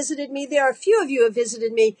Lee visited me there. A few of you have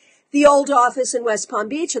visited me. The old office in West Palm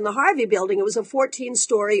Beach in the Harvey building. It was a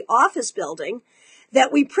 14-story office building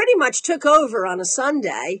that we pretty much took over on a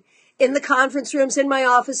Sunday. In the conference rooms, in my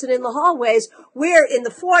office, and in the hallways. We're in the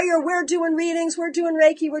foyer. We're doing readings. We're doing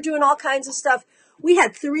Reiki. We're doing all kinds of stuff. We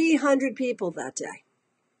had 300 people that day,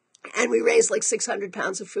 and we raised like 600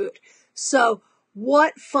 pounds of food. So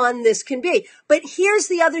what fun this can be. But here's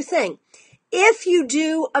the other thing. If you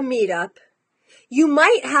do a meetup, you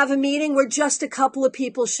might have a meeting where just a couple of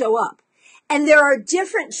people show up. And there are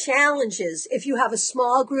different challenges if you have a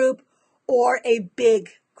small group or a big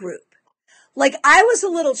group. Like, I was a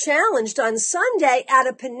little challenged on Sunday at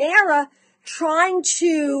a Panera trying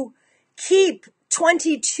to keep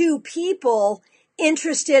 22 people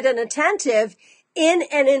interested and attentive in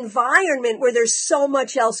an environment where there's so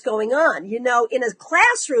much else going on. You know, in a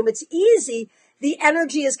classroom, it's easy. The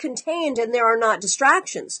energy is contained and there are not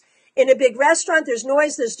distractions. In a big restaurant, there's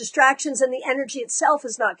noise, there's distractions, and the energy itself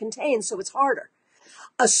is not contained, so it's harder.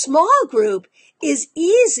 A small group is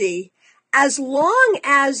easy as long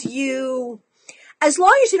as you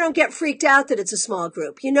don't get freaked out that it's a small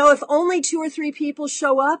group. You know, if only 2 or 3 people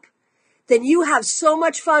show up, then you have so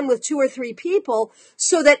much fun with 2 or 3 people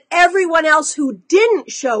so that everyone else who didn't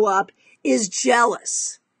show up is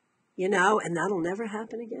jealous, you know, and that'll never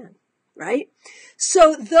happen again, right?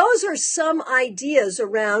 So those are some ideas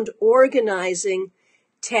around organizing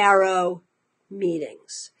tarot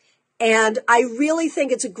meetings. And I really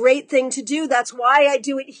think it's a great thing to do. That's why I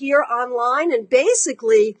do it here online. And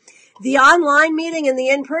basically, the online meeting and the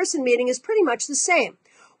in-person meeting is pretty much the same.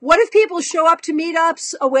 What if people show up to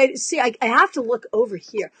meetups? Oh, wait, see, I have to look over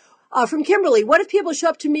here. From Kimberly, what if people show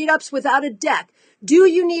up to meetups without a deck? Do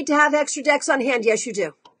you need to have extra decks on hand? Yes, you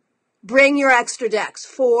do. Bring your extra decks,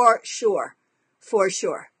 for sure. For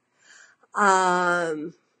sure.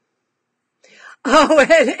 Oh,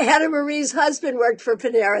 and Anna Marie's husband worked for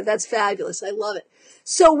Panera. That's fabulous. I love it.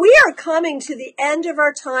 So we are coming to the end of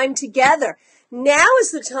our time together. Now is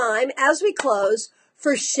the time, as we close,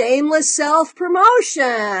 for shameless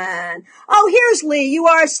self-promotion. Oh, here's Lee. You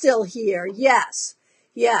are still here. Yes.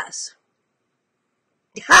 Yes.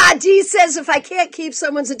 Dee says, if I can't keep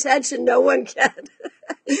someone's attention, no one can.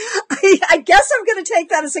 I guess I'm going to take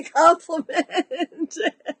that as a compliment.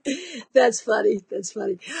 That's funny. That's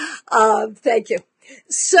funny. Thank you.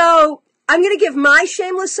 So I'm going to give my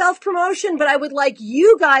shameless self-promotion, but I would like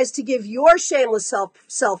you guys to give your shameless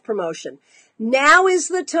self-promotion. Now is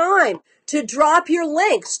the time to drop your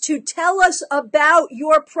links, to tell us about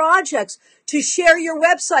your projects, to share your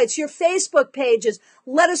websites, your Facebook pages.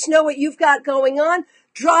 Let us know what you've got going on.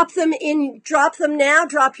 Drop them now,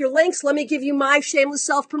 drop your links. Let me give you my shameless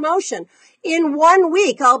self-promotion. In 1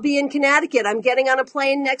 week, I'll be in Connecticut. I'm getting on a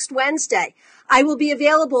plane next Wednesday. I will be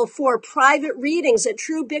available for private readings at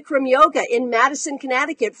True Bikram Yoga in Madison,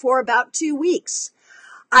 Connecticut for about 2 weeks.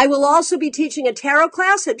 I will also be teaching a tarot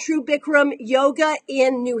class at True Bikram Yoga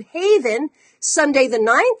in New Haven, Sunday the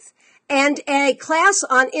 9th, and a class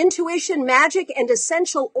on intuition, magic, and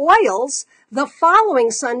essential oils the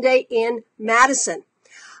following Sunday in Madison.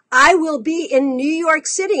 I will be in New York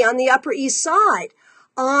City on the Upper East Side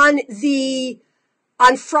on Friday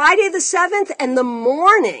the 7th and the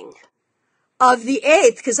morning of the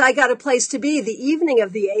 8th, because I got a place to be the evening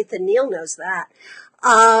of the 8th, and Neil knows that.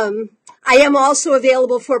 I am also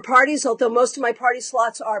available for parties, although most of my party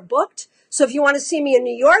slots are booked. So if you want to see me in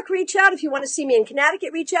New York, reach out. If you want to see me in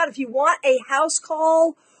Connecticut, reach out. If you want a house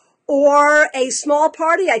call or a small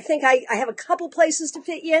party, I think I have a couple places to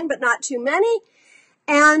fit you in, but not too many.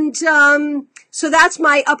 And so that's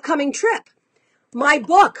my upcoming trip. My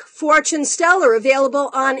book, Fortune Stellar, available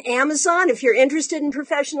on Amazon. If you're interested in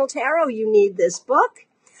professional tarot, you need this book.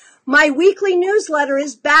 My weekly newsletter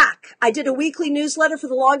is back. I did a weekly newsletter for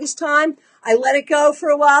the longest time. I let it go for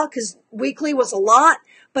a while because weekly was a lot.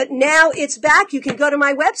 But now it's back. You can go to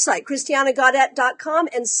my website, christianagaudette.com,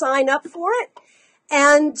 and sign up for it.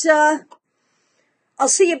 And I'll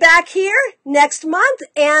see you back here next month.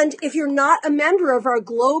 And if you're not a member of our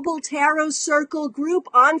Global Tarot Circle group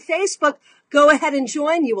on Facebook, go ahead and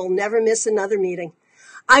join. You will never miss another meeting.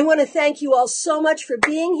 I want to thank you all so much for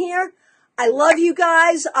being here. I love you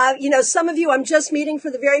guys. Some of you I'm just meeting for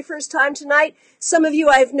the very first time tonight. Some of you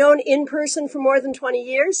I've known in person for more than 20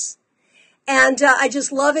 years. And I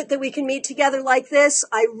just love it that we can meet together like this.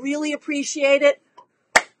 I really appreciate it.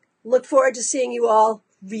 Look forward to seeing you all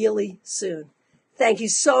really soon. Thank you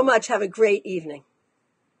so much. Have a great evening.